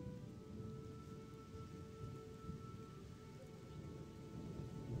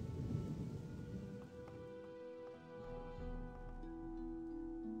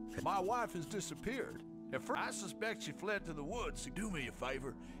 My wife has disappeared. At first, I suspect she fled to the woods. So do me a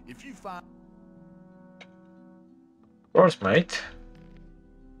favor. If you find... Of course, mate.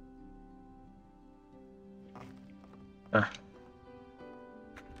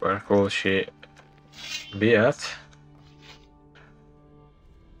 Where could she be at?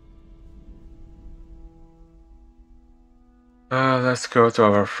 Let's go to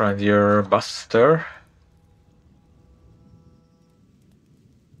our friend here, Buster.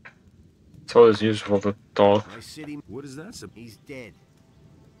 It's always useful to talk. My city... What is that? He's dead.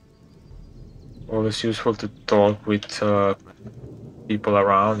 Always useful to talk with people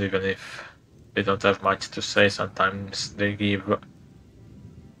around, even if they don't have much to say. Sometimes they give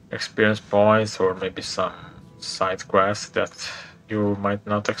experience points or maybe some side quests that you might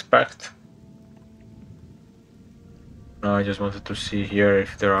not expect. I just wanted to see here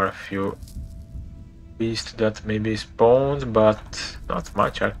if there are a few beasts that maybe spawned, but not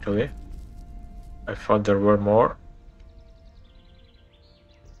much actually. I thought there were more.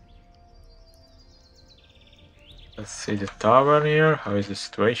 Let's see the tavern here. How is the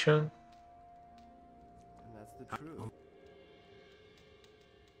situation? And that's the truth.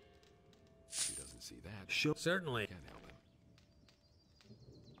 He doesn't see that. Sure. Certainly. Can't help him.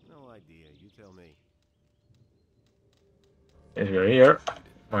 No idea. You tell me. If you're here,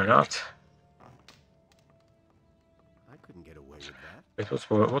 why not? I couldn't get away with that.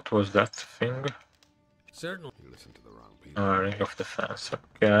 What was that thing? Certainly. You listened to the wrong people. Ring of Defense.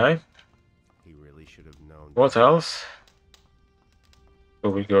 Okay. He really should have known. What else? So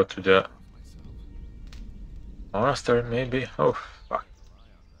we go to the monastery, maybe? Oh, fuck.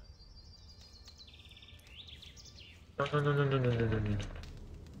 No, no, no, no, no, no, no, no, no.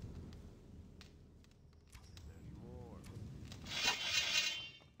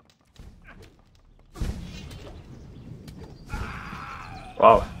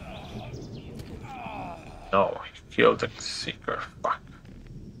 Wow. No, he killed the Seeker. Fuck.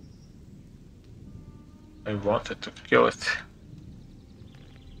 I wanted to kill it.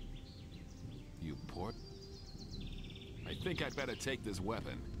 You port. I think I'd better take this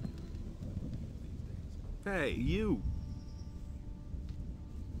weapon. Hey, you.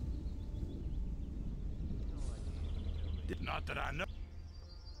 Not that I know.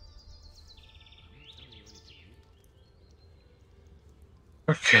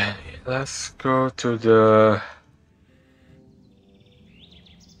 Okay, let's go to the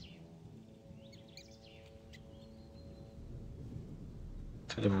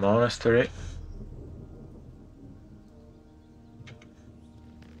monastery.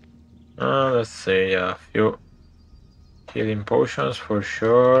 Let's say a few healing potions for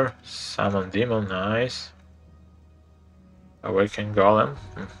sure. Summon demon, nice. Awaken golem,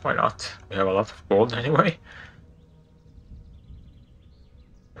 why not? We have a lot of gold anyway.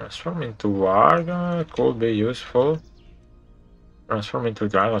 Transform into Varga could be useful. Transform into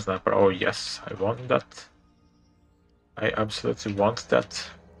Dragon Sniper, oh yes, I want that. I absolutely want that.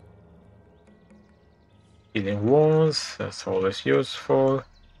 Healing wounds, that's always useful.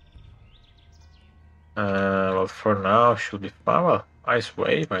 Well, for now should be fine. Well, Ice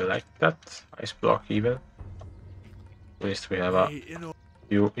Wave, I like that. Ice Block even. At least we have a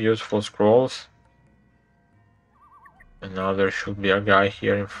few useful scrolls. And now there should be a guy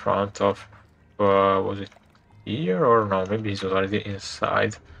here in front of... was it here or no? Maybe he's already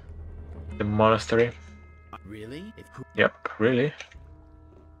inside the monastery. Really? Yep, really.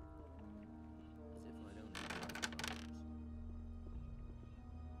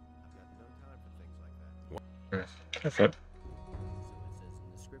 Okay.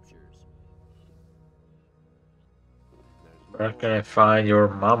 Where can I find your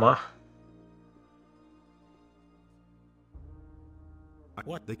mama?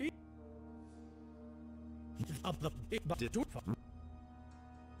 What the?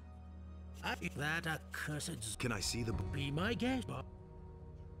 That accursed. Can I see the? Be my guest.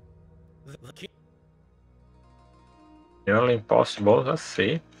 Nearly impossible. Let's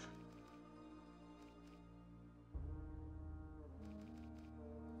see.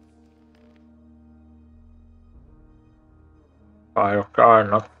 Pyrocar,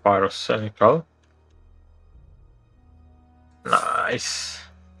 not pyrocynical. Nice.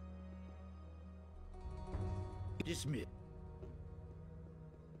 Dismiss.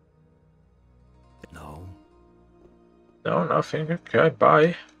 No. No, nothing. Okay,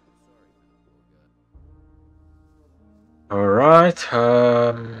 bye. Alright,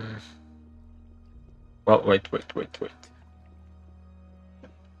 well, wait. That's no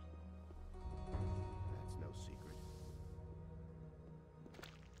secret.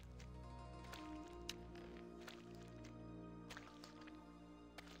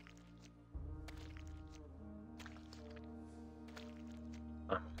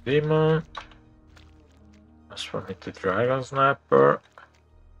 Demon. Transform into Dragon Sniper.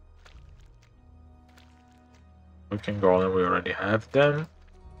 We can go and we already have them.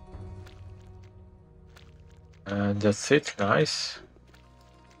 And that's it, nice.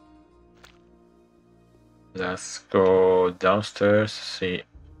 Let's go downstairs, see.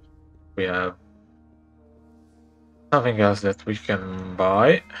 We have something else that we can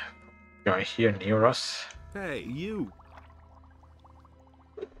buy. Guy here near us. Hey, you!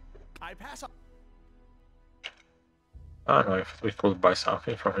 I pass up. I don't know if we could buy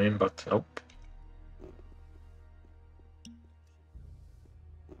something from him, but nope.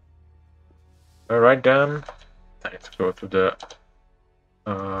 Alright then, I need to go to the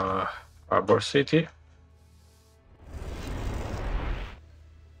Harbor City.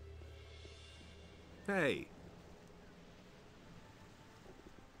 Hey!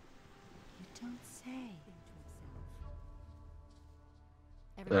 You don't say.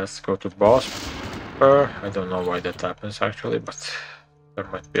 Let's go to Boss. I don't know why that happens actually, but there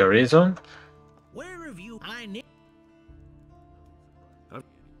might be a reason. Where have you? I need.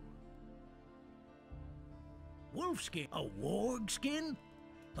 Wolfskin? A warg skin?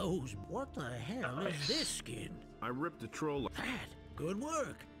 Those. What the hell is this skin? I ripped a troll. That. Good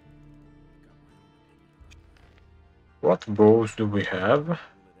work. What bows do we have?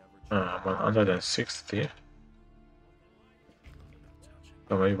 160.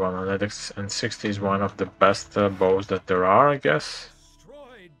 So maybe 160 is one of the best bows that there are, I guess.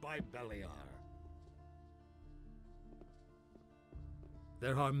 Destroyed by Beliar.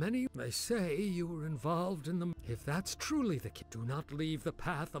 There are many. They say you were involved in them. If that's truly the case, do not leave the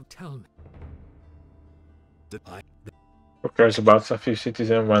path of tell me. Who cares about a few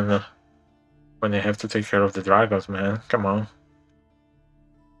citizens when they have to take care of the dragons, man? Come on.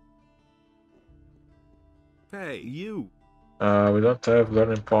 Hey, you! We don't have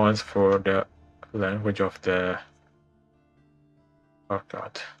learning points for the language of the... Oh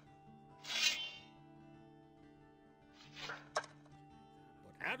god. But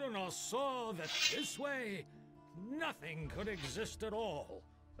Adonai saw that this way, nothing could exist at all.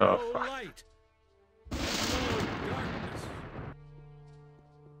 Oh, No fuck. light. No darkness.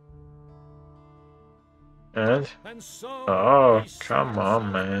 And? So Oh, he set come on,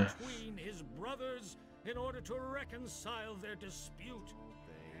 himself man. between his brothers in order to reconcile their dispute. Thing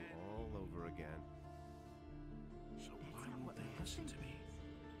all over again. So why would they listen to me?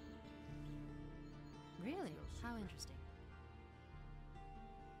 Really? How interesting.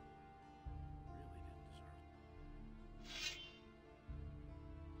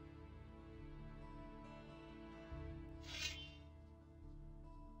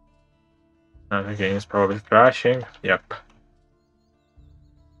 And the game is probably crashing. Yep.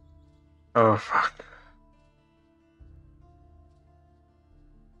 Oh fuck.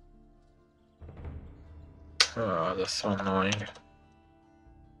 Oh, that's so annoying.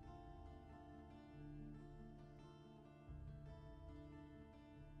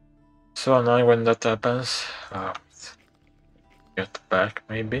 So annoying when that happens. Get back,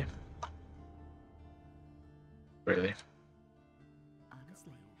 maybe. Really.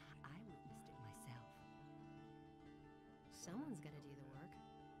 Honestly, I witnessed it myself. Someone's gotta do the work.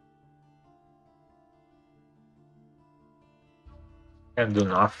 Can't do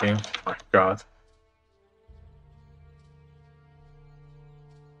nothing. My god.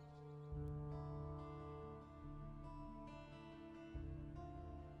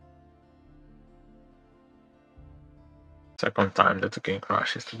 Second time that the game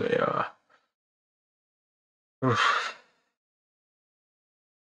crashes today. Oof.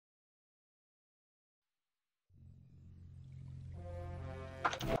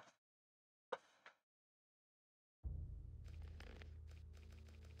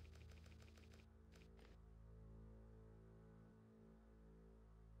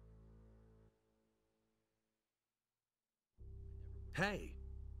 Hey,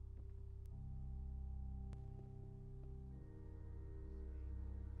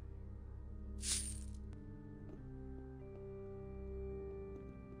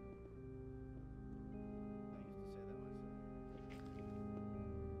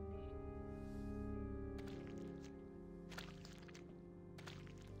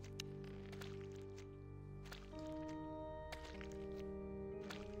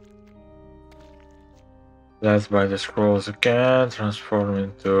 Let's buy the scrolls again. Transform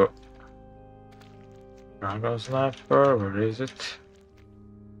into Dragon Sniper. Where is it?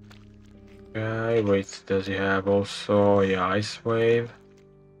 Okay, wait, does he have also Ice Wave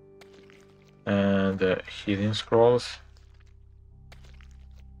and Healing Scrolls?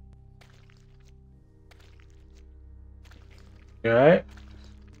 Okay.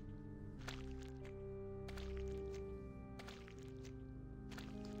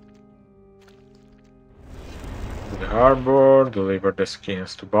 To the harbor, deliver the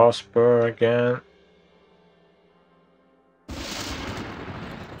skins to Bosper again.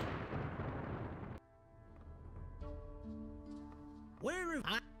 where am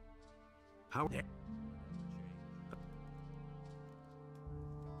I? How?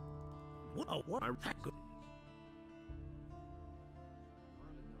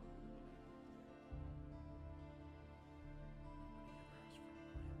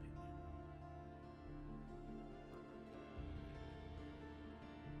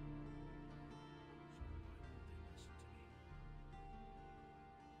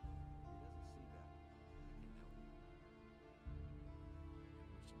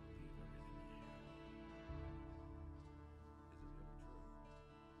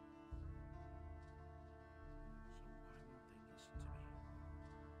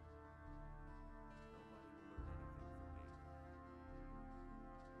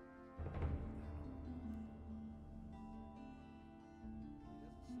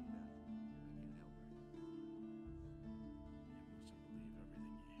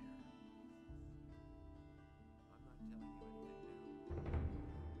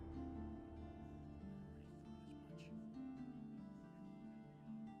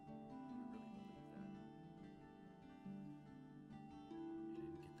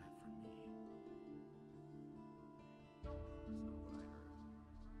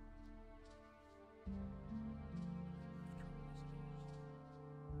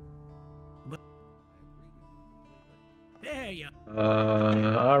 What? There you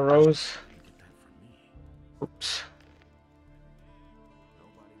Arrows. Oops.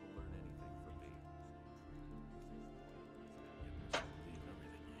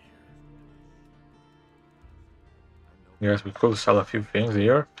 Yes, we could sell a few things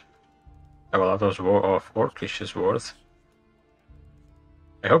here. Have a lot of Orcish worth.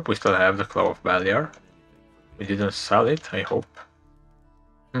 I hope we still have the Claw of Beliar. We didn't sell it, I hope.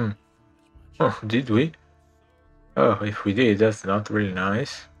 Oh, did we? Oh, if we did, that's not really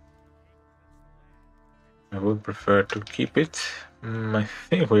nice. I would prefer to keep it. I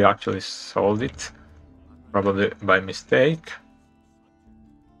think we actually sold it. Probably by mistake.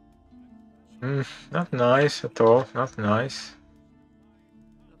 Not nice at all, not nice.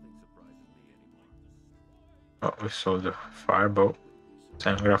 Oh, we sold the firebow.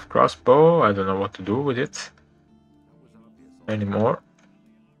 Sangraf crossbow, I don't know what to do with it anymore.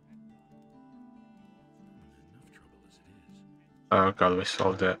 Oh god, we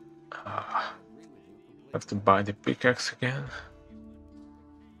sold the... have to buy the pickaxe again.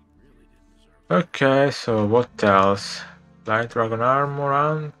 Okay, so what else? Light dragon armor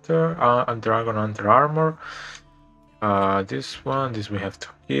hunter, dragon hunter armor. This one, this we have to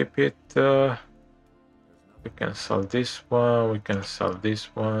keep it. We can sell this one, we can sell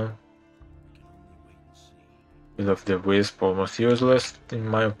this one. Bit of the wisp, almost useless in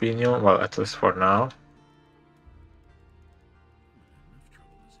my opinion, well, at least for now.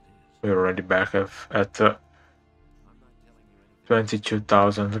 We're already back at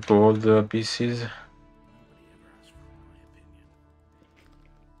 22,000 gold pieces.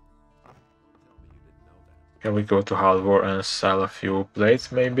 Can we go to Halvor and sell a few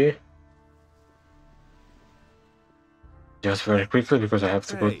plates maybe? Just very quickly because I have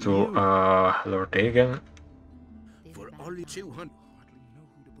to go to Lord Hagen. For only 200.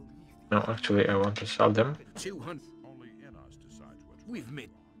 No, actually I want to sell them. 200. Only Enos decides what's We've made.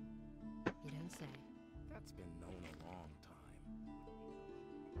 You don't say. That's been known a long time.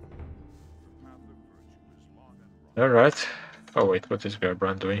 the path of virtue is long and rough. Alright. Oh wait, what is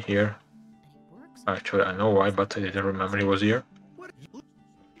Gerbrand doing here? And it works. Actually I know why, but I didn't remember he was here. What? That's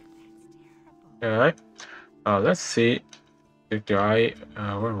terrible. Alright. Let's see the guy,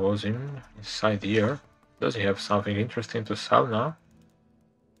 where was he? Inside here. Does he have something interesting to sell now?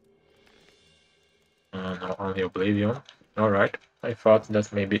 No, only Oblivion. Alright, I thought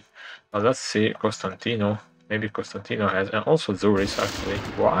that maybe... let's see, Costantino. Maybe Costantino has... And also Zuris, actually.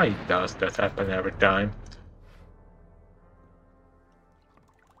 Why does that happen every time?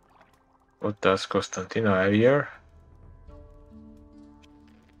 What does Costantino have here?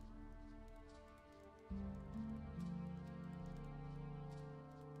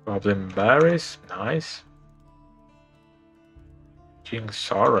 Goblin Berries, nice. King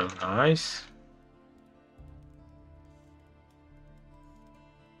Sorrel, nice.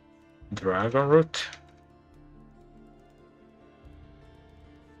 Dragon Root.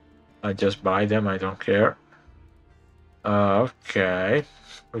 I just buy them, I don't care. Okay.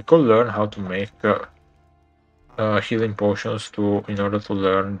 We could learn how to make healing potions in order to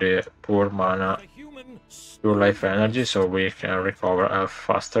learn the poor mana, pure life energy, so we can recover health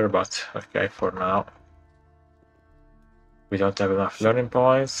faster, but okay, for now. We don't have enough learning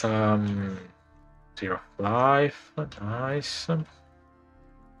points. 0 life, nice.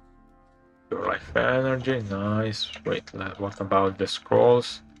 Pure life energy, nice. Wait, what about the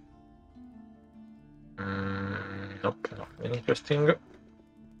scrolls? Nope, nothing interesting.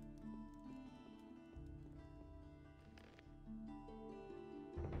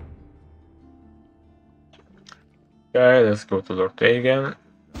 Okay, let's go to Lord Hagen.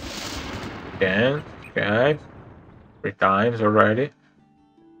 Again, okay. 3 times already.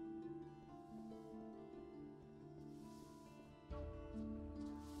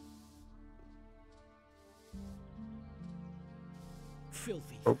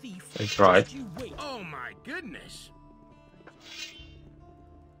 Filthy Oh, thief. I tried. Just you wait. Oh my goodness.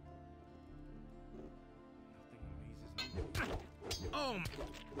 Oh.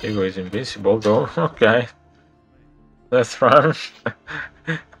 Ego is invincible though. Okay. Let's run.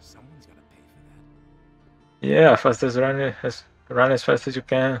 Someone's gotta pay for that. Yeah, run as fast as you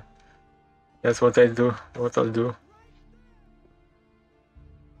can. That's what I do. What I'll do.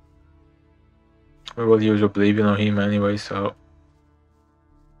 We will use Oblivion on him anyway, so.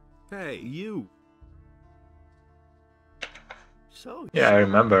 Hey, you! So Yeah, I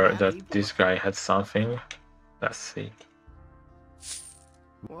remember happy, that this guy had something. Let's see.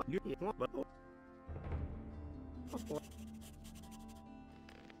 boy.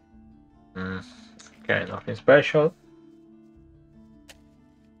 Okay, nothing special.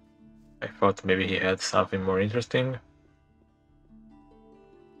 I thought maybe he had something more interesting.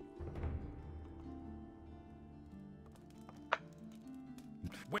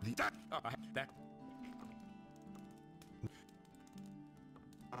 Wait, that.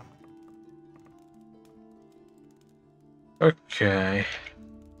 Okay.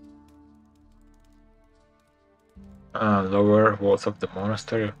 Lower walls of the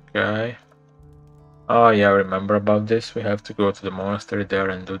monastery, okay. Oh yeah, I remember about this. We have to go to the monastery there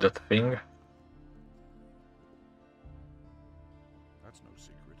and do that thing. That's no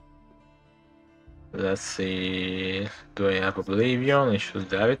secret. Let's see. Do I have Oblivion? I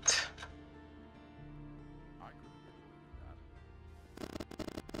should have it. I couldn't get away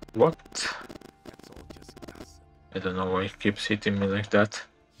with that. What? That's all just gossip. I don't know why he keeps hitting me like that.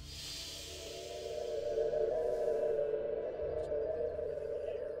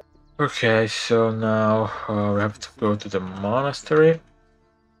 Okay, so now we have to go to the monastery.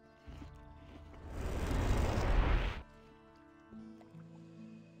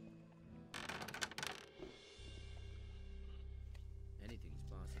 Anything's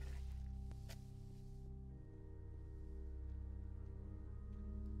possible.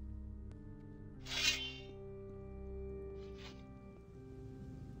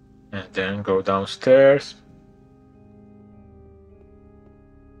 And then go downstairs.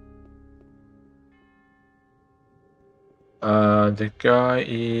 The guy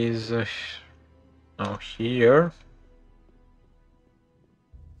is now here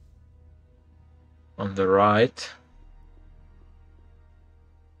on the right.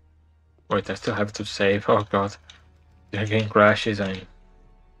 Wait, I still have to save. Oh god, the game crashes and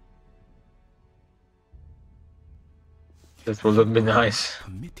that would be nice.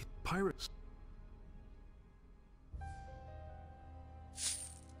 Committed pirates.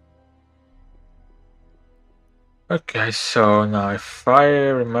 Okay, so now if I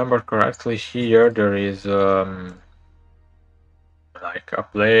remember correctly, here there is like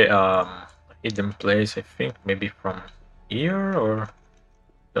a hidden place. I think maybe from here, or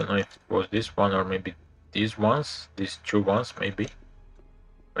don't know if it was this one or maybe these ones, these two ones maybe.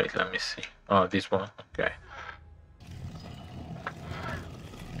 Wait, let me see. Oh, this one. Okay.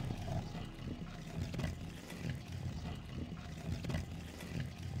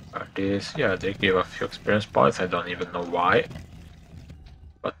 This, yeah, they give a few experience points. I don't even know why,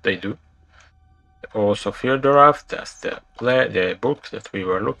 but they do. Also, Irdorarth, that's the book that we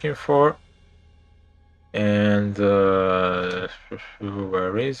were looking for. And where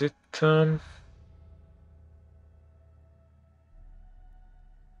is it?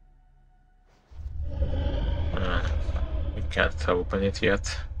 We can't open it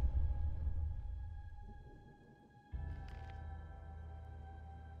yet.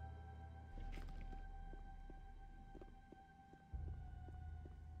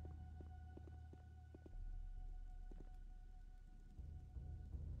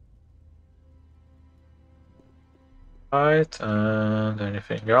 Right, and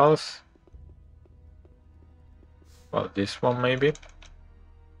anything else? Well, this one maybe.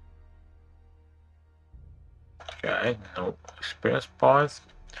 Okay, no experience points.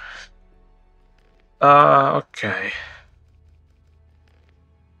 Okay.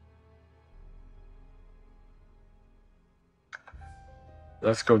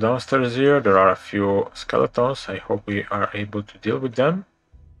 Let's go downstairs here. There are a few skeletons. I hope we are able to deal with them.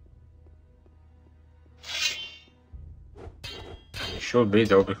 Should be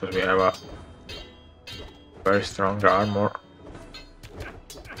though, because we have a very strong armor.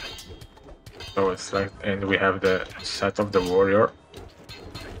 So it's like, and we have the set of the warrior.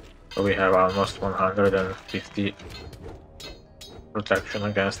 So we have almost 150 protection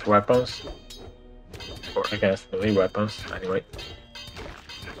against weapons, or against melee weapons anyway.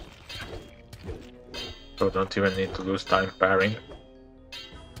 So don't even need to lose time parrying.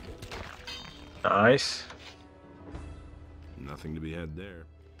 Nice. Nothing to be had there.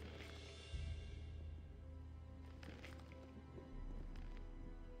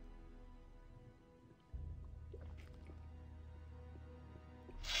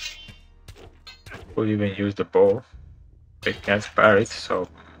 Could even use the bow. They can't parry it, so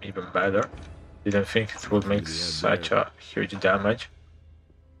even better. Didn't think it would make such a huge damage.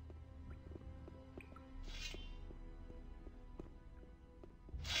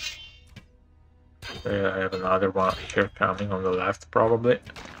 I have another one here coming on the left, probably.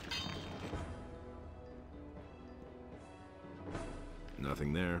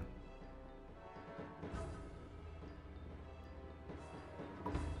 Nothing there.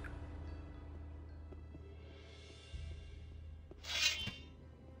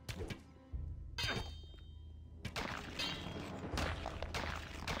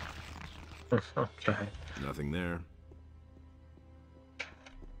 Okay. Nothing there.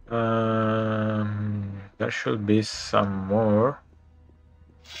 There should be some more.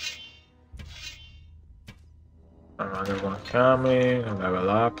 Another one coming. Level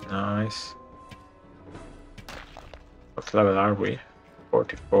up, nice. What level are we?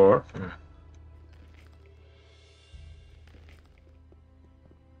 44.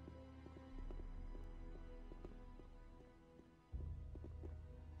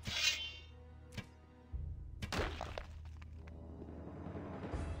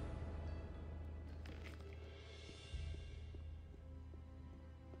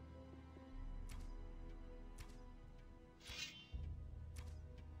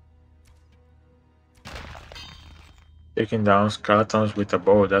 Taking down skeletons with a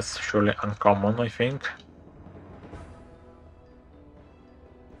bow, that's surely uncommon, I think.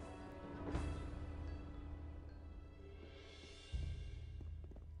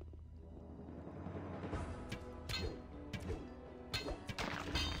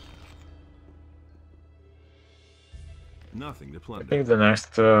 Nothing to I plunder. think the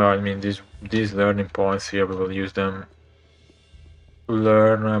next, I mean, these learning points here, we will use them to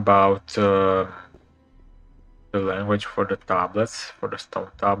learn about the language for the tablets, for the stone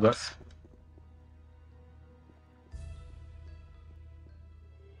tablets.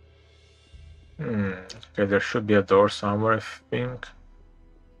 Okay, there should be a door somewhere, I think.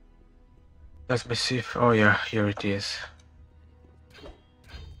 Let me see if... oh yeah, here it is.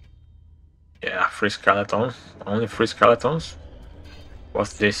 Yeah, 3 skeletons. Only 3 skeletons?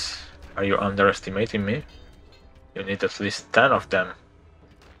 What's this? Are you underestimating me? You need at least 10 of them.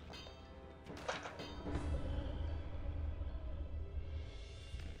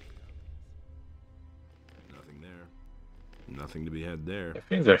 Nothing there. Nothing to be had there. I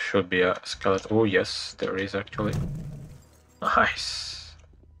think there should be a skeleton. Oh yes, there is actually. Nice.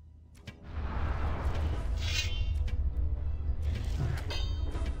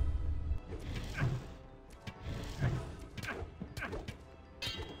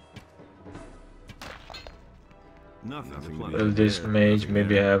 Nothing. Will this mage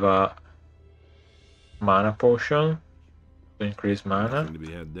maybe have a mana potion to increase mana? Nothing to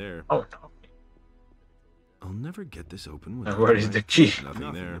be had there. Oh no. I'll never get this open And without where is the key?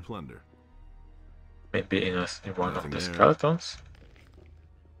 Nothing there. To plunder. Maybe in one of Nothing the there. skeletons?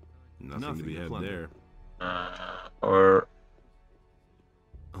 Nothing to be had there. Or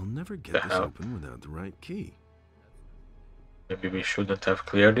I'll never get The this hell? open without the right key. maybe we shouldn't have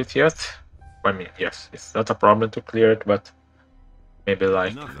cleared it yet? I mean, yes, it's not a problem to clear it, but maybe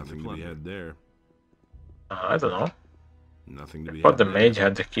like... Nothing to be had there. I don't know. Nothing to be But had the there. mage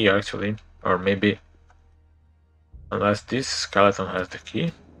had the key actually. Or maybe... unless this skeleton has the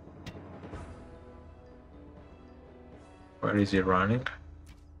key. Where is he running?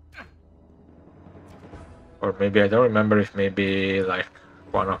 Or maybe I don't remember if maybe like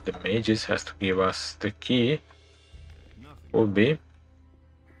one of the mages has to give us the key. Would be.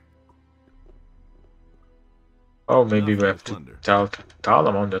 Oh, maybe we have to tell to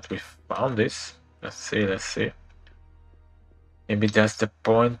Talamon that we found this. Let's see. Maybe that's the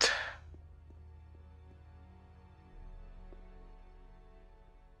point.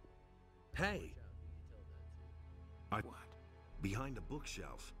 Hey! What? Behind a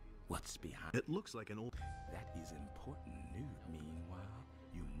bookshelf. What's behind? It looks like an old... That is important news. Meanwhile,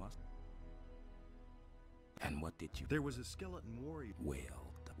 you must... And what did you... There was a skeleton warrior...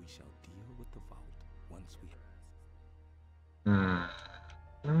 Well, we shall deal with the vault once we... Okay.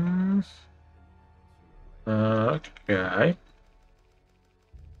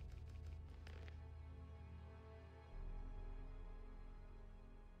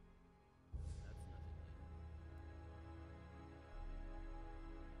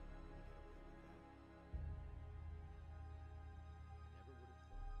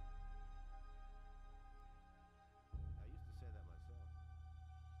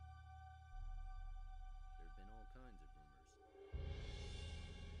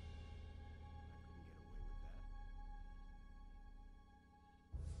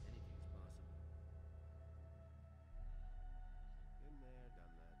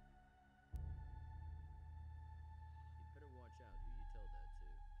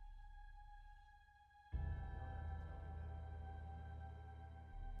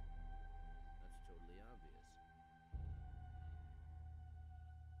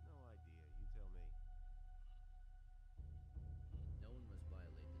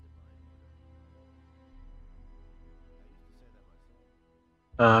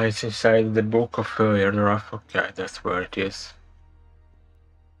 It's inside the book of Irdorarth. Okay, that's where it is.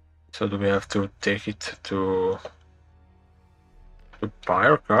 So do we have to take it to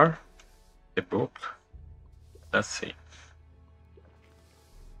Pyrocar? The book? Let's see.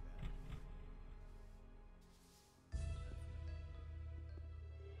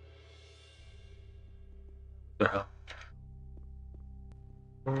 The hell?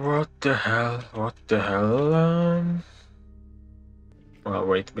 What the hell? Well,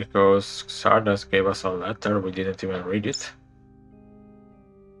 wait, because Xardas gave us a letter, we didn't even read it.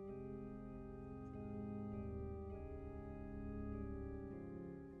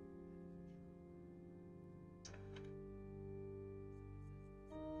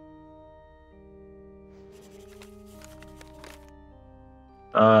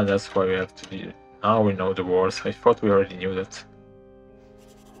 Ah, that's why we have to do it. Now we know the words. I thought we already knew that.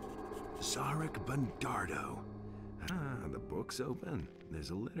 Zarek Bandardo. Ah, the book's open. There's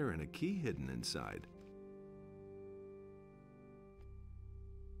a letter and a key hidden inside.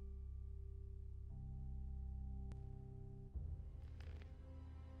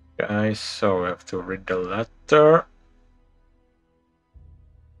 Guys, so we have to read the letter.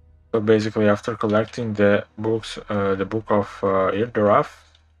 So basically, after collecting the books, the book of Irdorarth,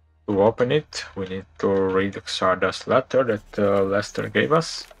 to open it, we need to read Xardas' letter that Lester gave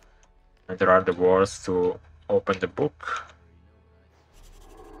us. And there are the words to open the book.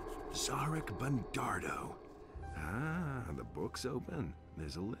 Zarek Bundardo. Ah, the book's open.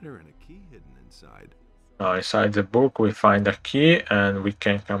 There's a letter and a key hidden inside. Now inside the book we find a key, and we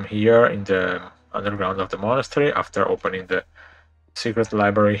can come here in the underground of the monastery after opening the secret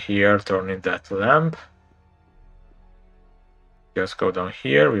library here, turning that lamp. Just go down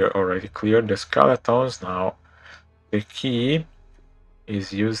here. We already cleared the skeletons. Now the key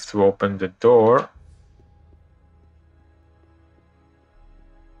is used to open the door.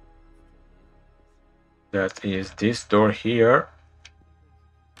 That is this door here.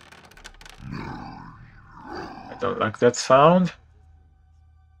 I don't like that sound.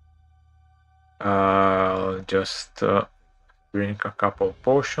 I'll just drink a couple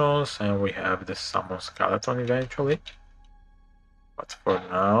potions and we have the summon skeleton eventually. But for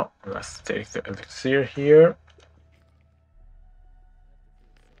now, let's take the elixir here.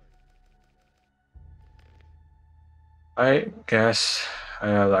 I guess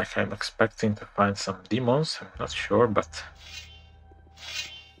like I'm expecting to find some demons. I'm not sure, but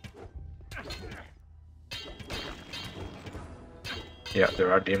yeah,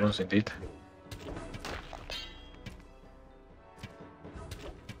 there are demons indeed.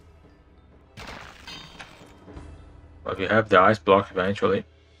 But we have the ice block eventually.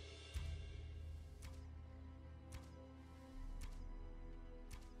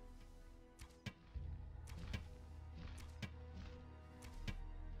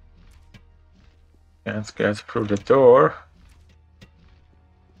 Can't get through the door.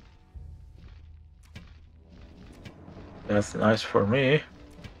 That's nice for me.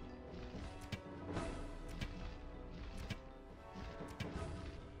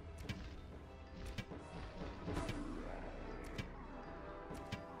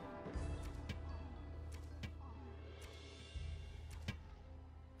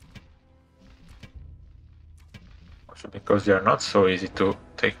 Also because they are not so easy to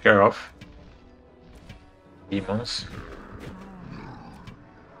take care of. Demons.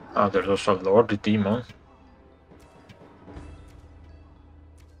 Oh, there's also Lord the Demon.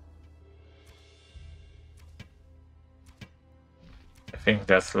 I think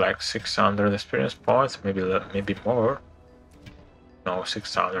that's like 600 experience points, maybe more. No,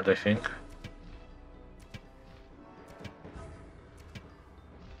 600 I think.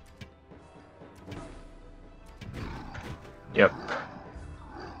 Yep.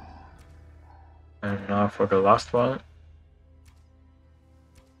 And now for the last one.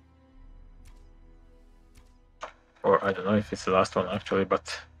 Or I don't know if it's the last one actually,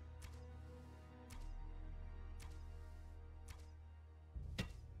 but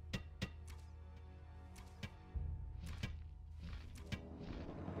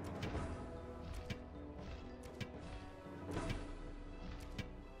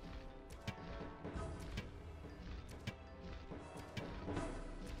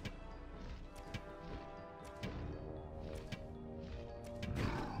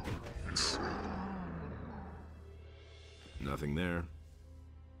Nothing there.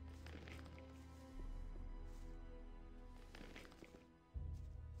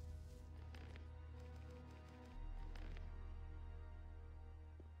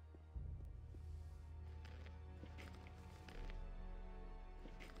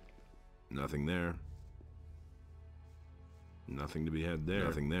 Nothing there. Nothing to be had there.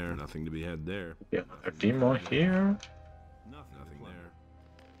 Nothing there. Nothing to be had there. yeah, another demon here. Nothing there.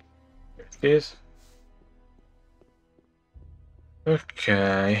 Here it is.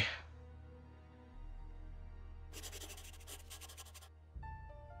 Okay.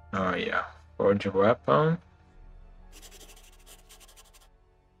 Oh yeah, forge a weapon.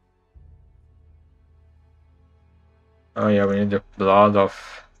 Oh yeah, we need the blood of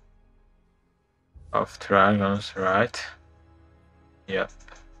dragons, right? Yep.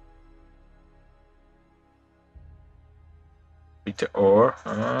 With the ore.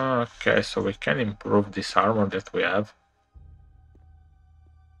 Okay, so we can improve this armor that we have.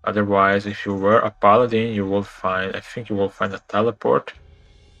 Otherwise, if you were a paladin, you will find, I think you will find a teleport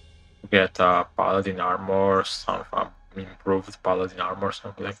to get a paladin armor, some improved paladin armor,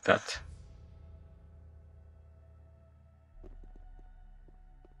 something like that.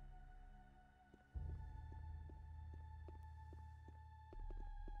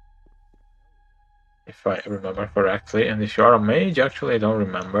 If I remember correctly, and if you are a mage, actually I don't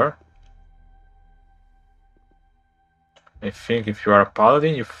remember. I think if you are a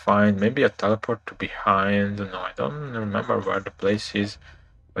paladin, you find maybe a teleport to behind. No, I don't remember where the place is,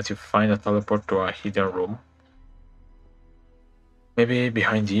 but you find a teleport to a hidden room. Maybe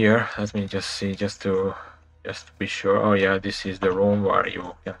behind here. Let me just see, just to Just to be sure. Oh yeah, this is the room where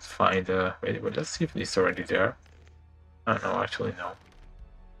you can find wait, let's see if it's already there. I don't know, actually no.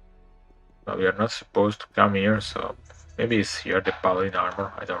 Well, we are not supposed to come here, so maybe it's here, the paladin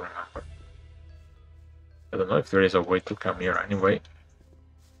armor, I don't remember. I don't know if there is a way to come here anyway.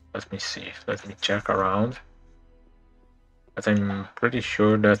 Let me see, let me check around. But I'm pretty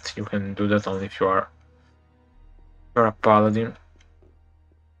sure that you can do that only if you're a paladin.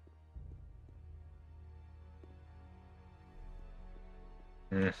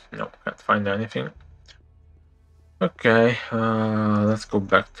 No, can't find anything. Okay, let's go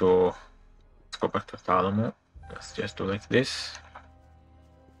back to Thalamo. Let's just do like this.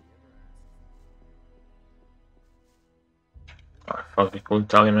 I thought we could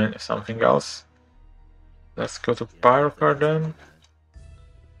talisman something else. Let's go to Pyrocard then.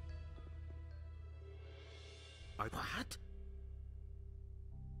 What?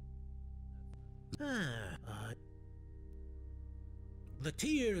 The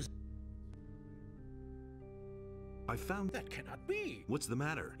tears. I found... That cannot be. What's the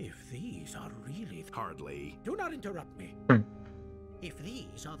matter? If these are really... Hardly. Do not interrupt me. If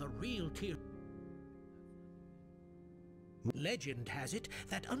these are the real tears... Legend has it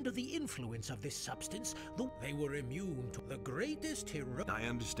that under the influence of this substance, they were immune to the greatest hero. I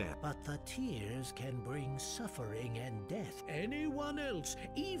understand. But the tears can bring suffering and death. Anyone else,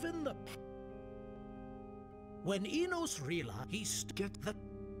 even the... When Enos realized he get the...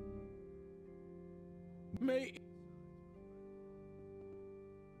 May...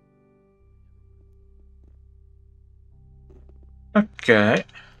 Okay.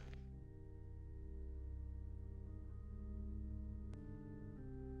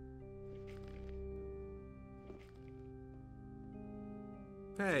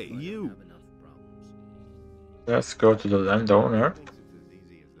 Hey, you! Let's go to the landowner.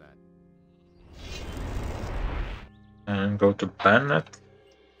 And go to Bennett.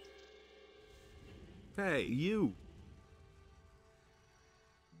 Hey, you!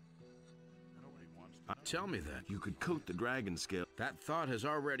 Tell me that. You could coat the dragon scale. That thought has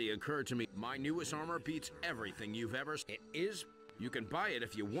already occurred to me. My newest armor beats everything you've ever... It is... You can buy it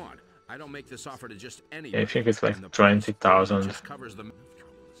if you want. I don't make this offer to just anybody. I think it's like 20,000. Just covers the...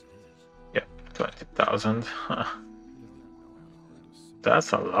 Yeah, 20,000.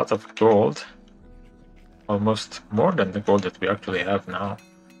 That's a lot of gold. Almost more than the gold that we actually have now.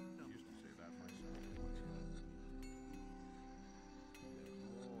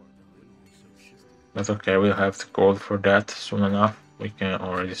 But okay, we'll have the gold for that soon enough. We can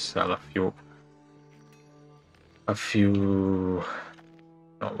already sell a few...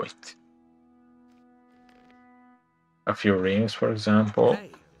 No, wait. A few rings, for example.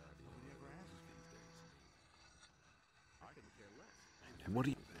 Hey. What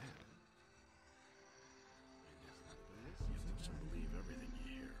do you... Believe everything you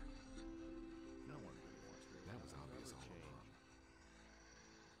hear. No one really wants to. That was obvious all along.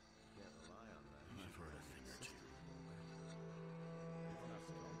 I've heard a thing or two.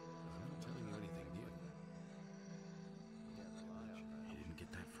 I'm not telling you anything new. You didn't get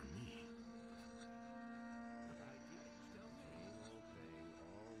that from me.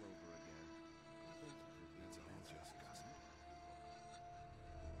 That's all just gossip.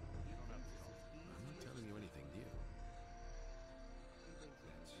 I'm not telling you anything new.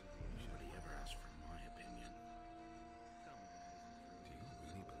 Nobody ever asked for my opinion. Do you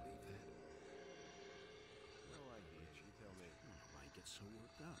really believe that? No idea. You tell me. I don't know why you get so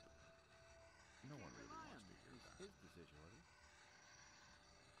worked up. No one really wants to hear that. His decision, wasn't it?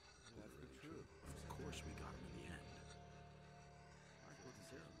 That's the truth. Of course we got him in the end.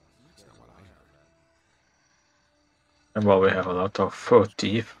 That's not what I heard. And well, we have a lot of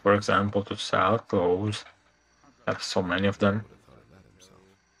teeth, for example, to sell, clothes. I have so many of them. Would have thought of that himself.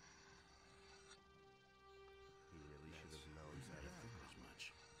 He really should have known better. As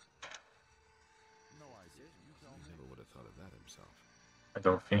much. No idea. You never would have thought of that himself. I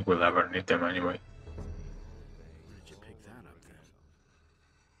don't think we'll ever need them anyway. Where did you pick that up then?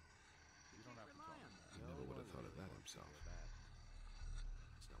 You never would have thought of that himself.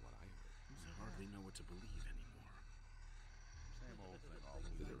 That's not what I heard. I hardly know what to believe anymore.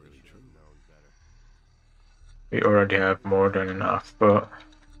 Is it really true? We already have more than enough, more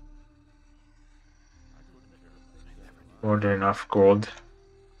than enough gold. It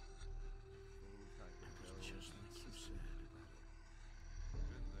was just like you said.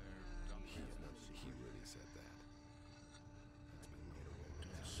 He really said that. That's been made away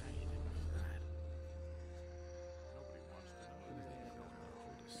with the same that. Nobody wants to know anything. They don't want to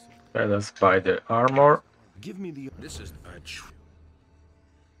hold a secret. Okay, let's buy the armor. Give me the... This is a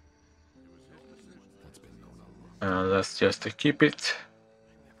that's been known Let's just keep it.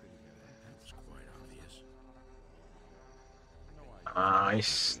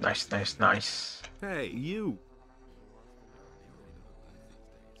 Nice, nice, nice, nice. Hey, you!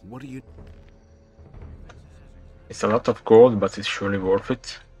 What are you... It's a lot of gold, but it's surely worth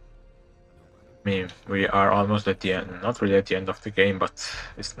it. I mean, we are almost at the end, not really at the end of the game, but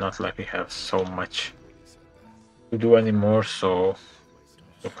it's not like we have so much to do anymore, so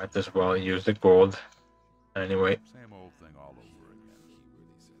we might as well use the gold anyway. Same old thing all over again.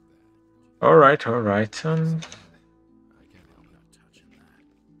 Alright, alright. I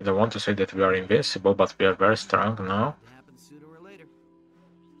don't want to say that we are invincible, but we are very strong now. It happens sooner or later.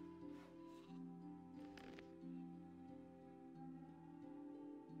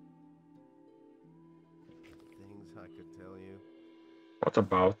 Things I could tell you. What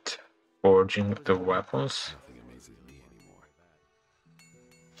about forging the weapons? Nothing amazes me anymore.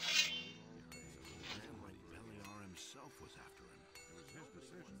 Man like Beliar himself was after him. It was his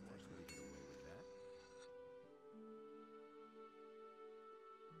decision. Most could get away with that.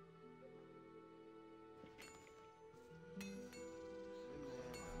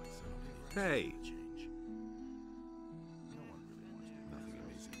 Hey! Nothing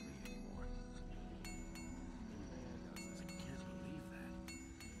amazes me anymore. I can't believe that.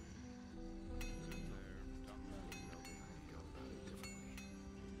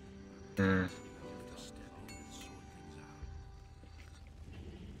 Hmm.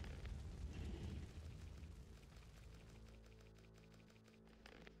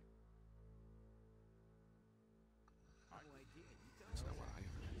 You have to step in and sort things out. That's not what I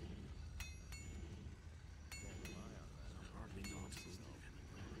heard. Hardly know what to believe anymore.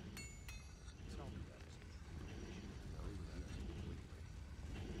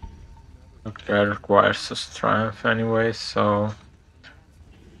 Okay, requires a strength anyway, so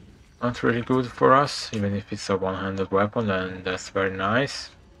not really good for us, even if it's a one-handed weapon, and that's very nice.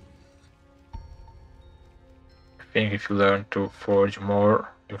 I think if you learn to forge more,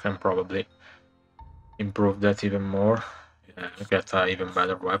 you can probably improve that even more, get an even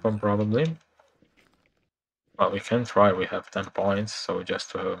better weapon probably. Well, we can try, we have 10 points, so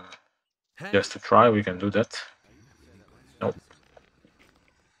just to try we can do that. Nope.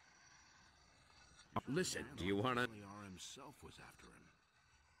 Listen, do you wanna... Beliar himself was after him.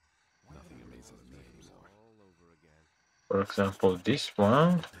 Nothing amazes me anymore. For example, this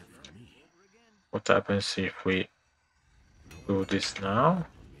one. What happens if we do this now?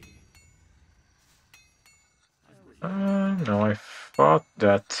 No, I thought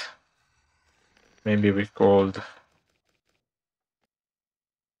that maybe we could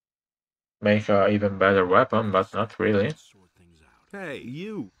make an even better weapon, but not really. Sort things out. Hey,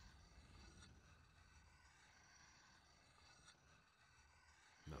 you!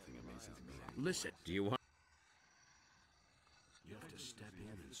 Nothing amazes me anymore. Listen, do you want... You have to step in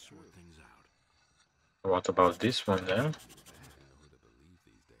and sort things out. What about this one then? Who to believe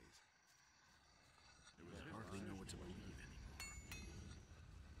these days? Hardly know what to believe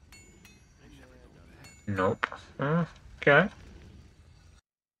anymore. Nope. Okay.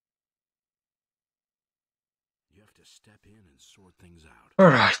 You have to step in and sort things out.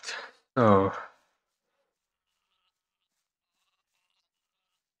 Alright. So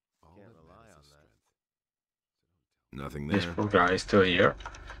Nothing this there. poor guy is still here.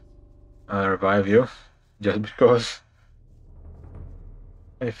 I'll revive you just because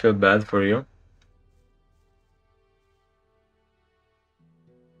I feel bad for you.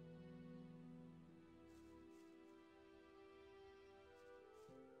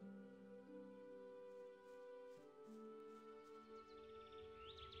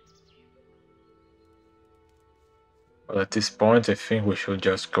 But at this point I think we should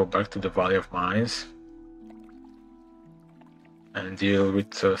just go back to the Valley of Mines and deal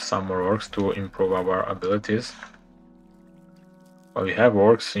with some more orcs to improve our abilities. Well, we have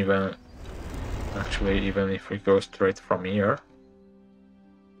orcs even if we go straight from here.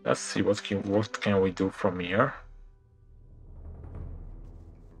 Let's see what can we do from here.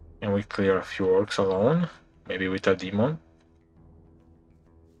 Can we clear a few orcs alone? Maybe with a demon?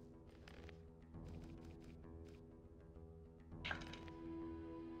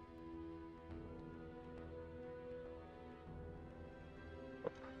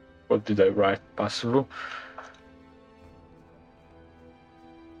 What did I write? Possible?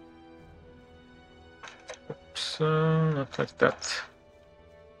 Oops, not like that.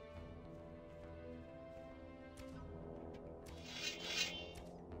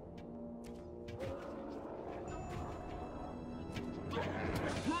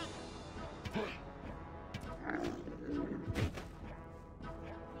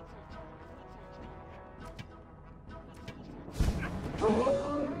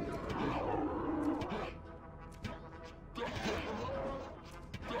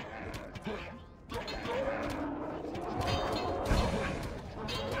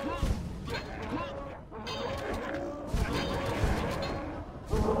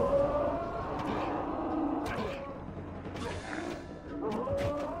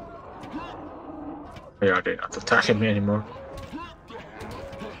 Yeah, they're not attacking me anymore.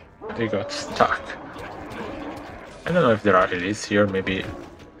 They got stuck. I don't know if there are elites here, maybe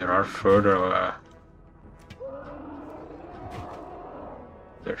there are further.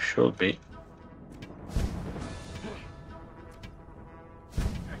 There should be.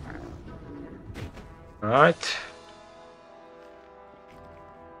 Right.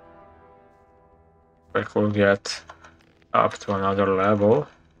 If I could get up to another level,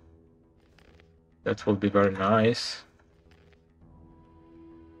 that would be very nice.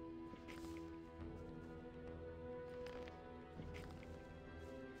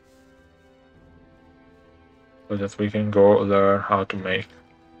 So that we can go learn how to make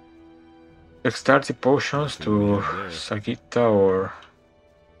dexterity potions to Sagita or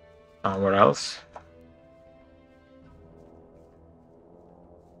somewhere else.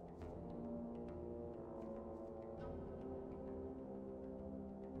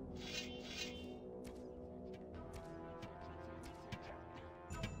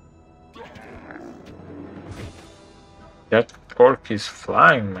 That orc is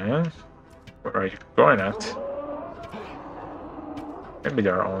flying, man. Where are you going at? Maybe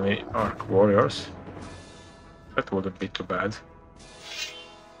there are only orc warriors. That wouldn't be too bad.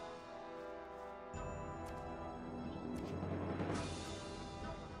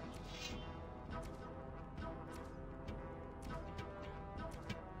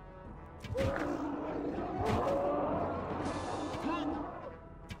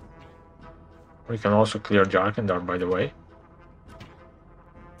 We can also clear Jarkandar, by the way.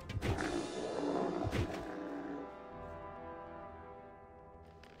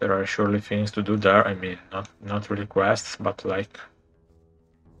 There are surely things to do there. I mean, not really quests, but like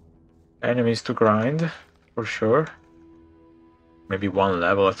enemies to grind for sure. Maybe one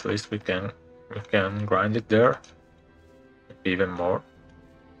level at least we can grind it there. Maybe even more.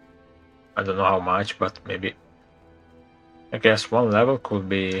 I don't know how much, but maybe. I guess one level could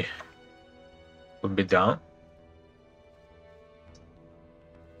be done.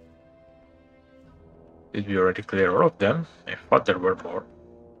 Did we already clear all of them? I thought there were more.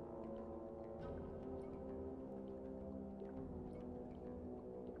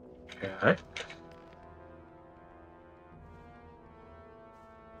 Okay.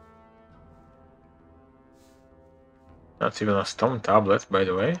 Not even a stone tablet, by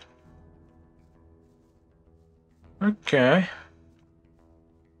the way. Okay.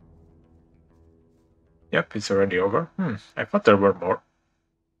 Yep, it's already over. I thought there were more.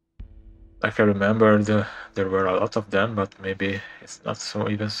 Like I remembered there were a lot of them, but maybe it's not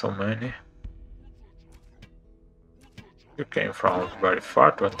even so many. You came from very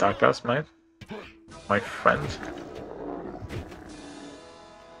far to attack us, mate. My friend.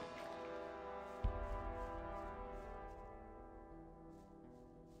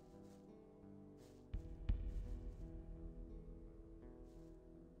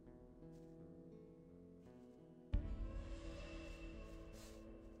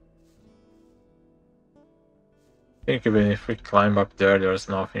 I think even if we climb up there, there's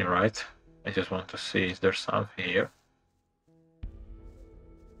nothing, right? I just want to see if there's something here.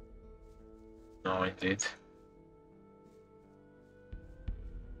 No, indeed.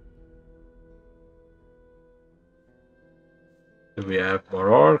 Do we have more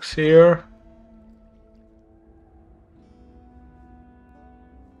orcs here?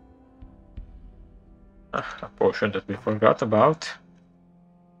 A potion that we forgot about.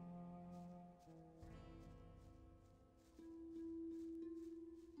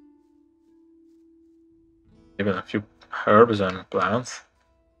 Even a few herbs and plants.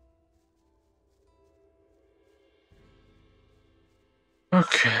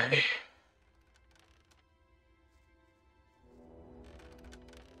 Okay.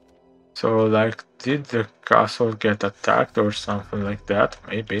 So, like, did the castle get attacked or something like that?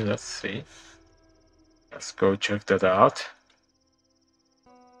 Maybe, let's see. Let's go check that out.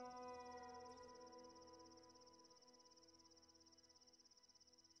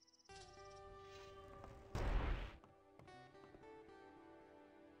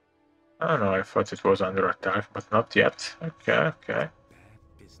 I don't know, I thought it was under attack, but not yet. Okay, okay.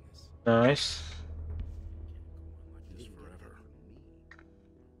 Nice.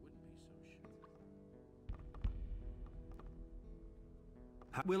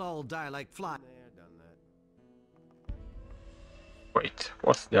 We'll all die like flies. Wait,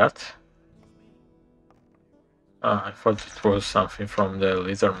 what's that? Ah, I thought it was something from the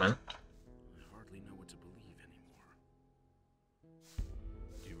Lizardman.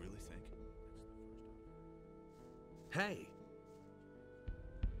 Hey.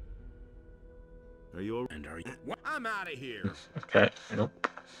 Are you all And are you? What? I'm out of here. Okay, nope.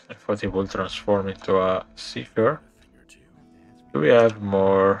 I thought he would transform into a seeker. A thing or two. Do we have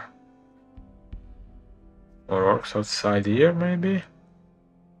more orcs outside here, maybe?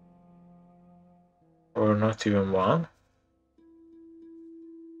 Or not even one?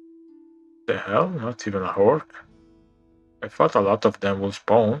 The hell? Not even a orc? I thought a lot of them would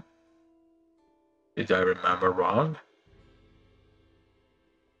spawn. Did I remember wrong?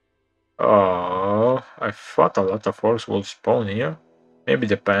 Oh, I thought a lot of orcs would spawn here. Maybe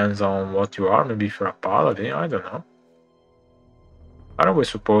depends on what you are, maybe if you're a paladin, I don't know. Are we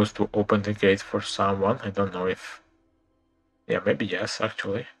supposed to open the gate for someone? I don't know if... Yeah, maybe yes,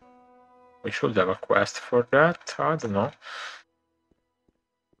 actually. We should have a quest for that, I don't know.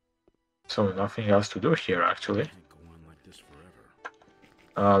 So nothing else to do here, actually. Can't go on like this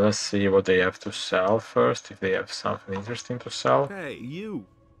forever. Let's see what they have to sell first, if they have something interesting to sell. Hey, you!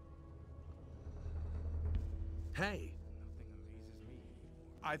 Hey.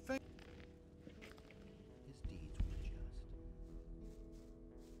 I think His deeds were just.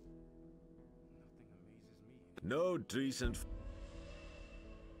 No decent. I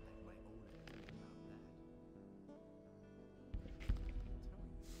have my own opinion about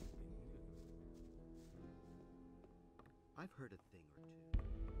that. I've heard a thing or two.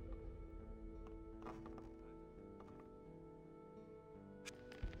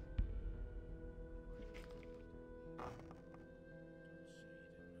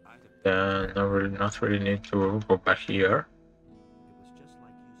 Then I will not really need to go back here. It was just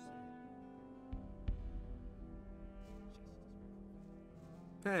like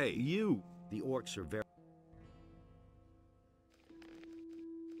you said. Hey, you! The orcs are very...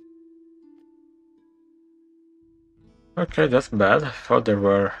 Okay, that's bad. I thought there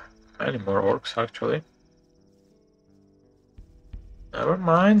were many more orcs, actually. Never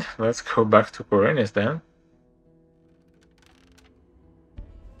mind. Let's go back to Korinis then.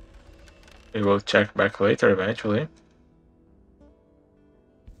 We will check back later eventually.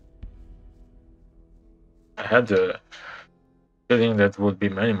 I had the feeling that would be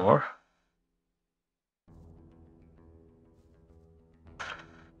many more.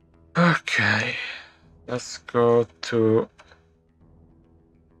 Okay, let's go to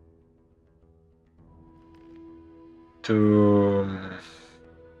the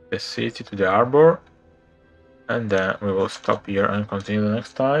city, to the harbor, and then we will stop here and continue the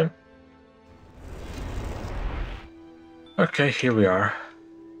next time. Okay, here we are.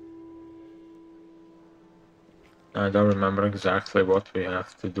 I don't remember exactly what we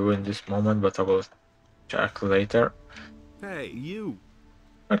have to do in this moment, but I will check later. Hey, you!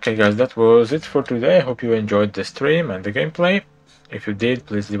 Okay guys, that was it for today. I hope you enjoyed the stream and the gameplay. If you did,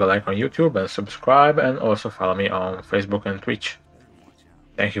 please leave a like on YouTube and subscribe, and also follow me on Facebook and Twitch.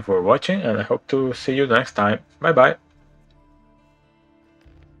 Thank you for watching, and I hope to see you next time. Bye bye!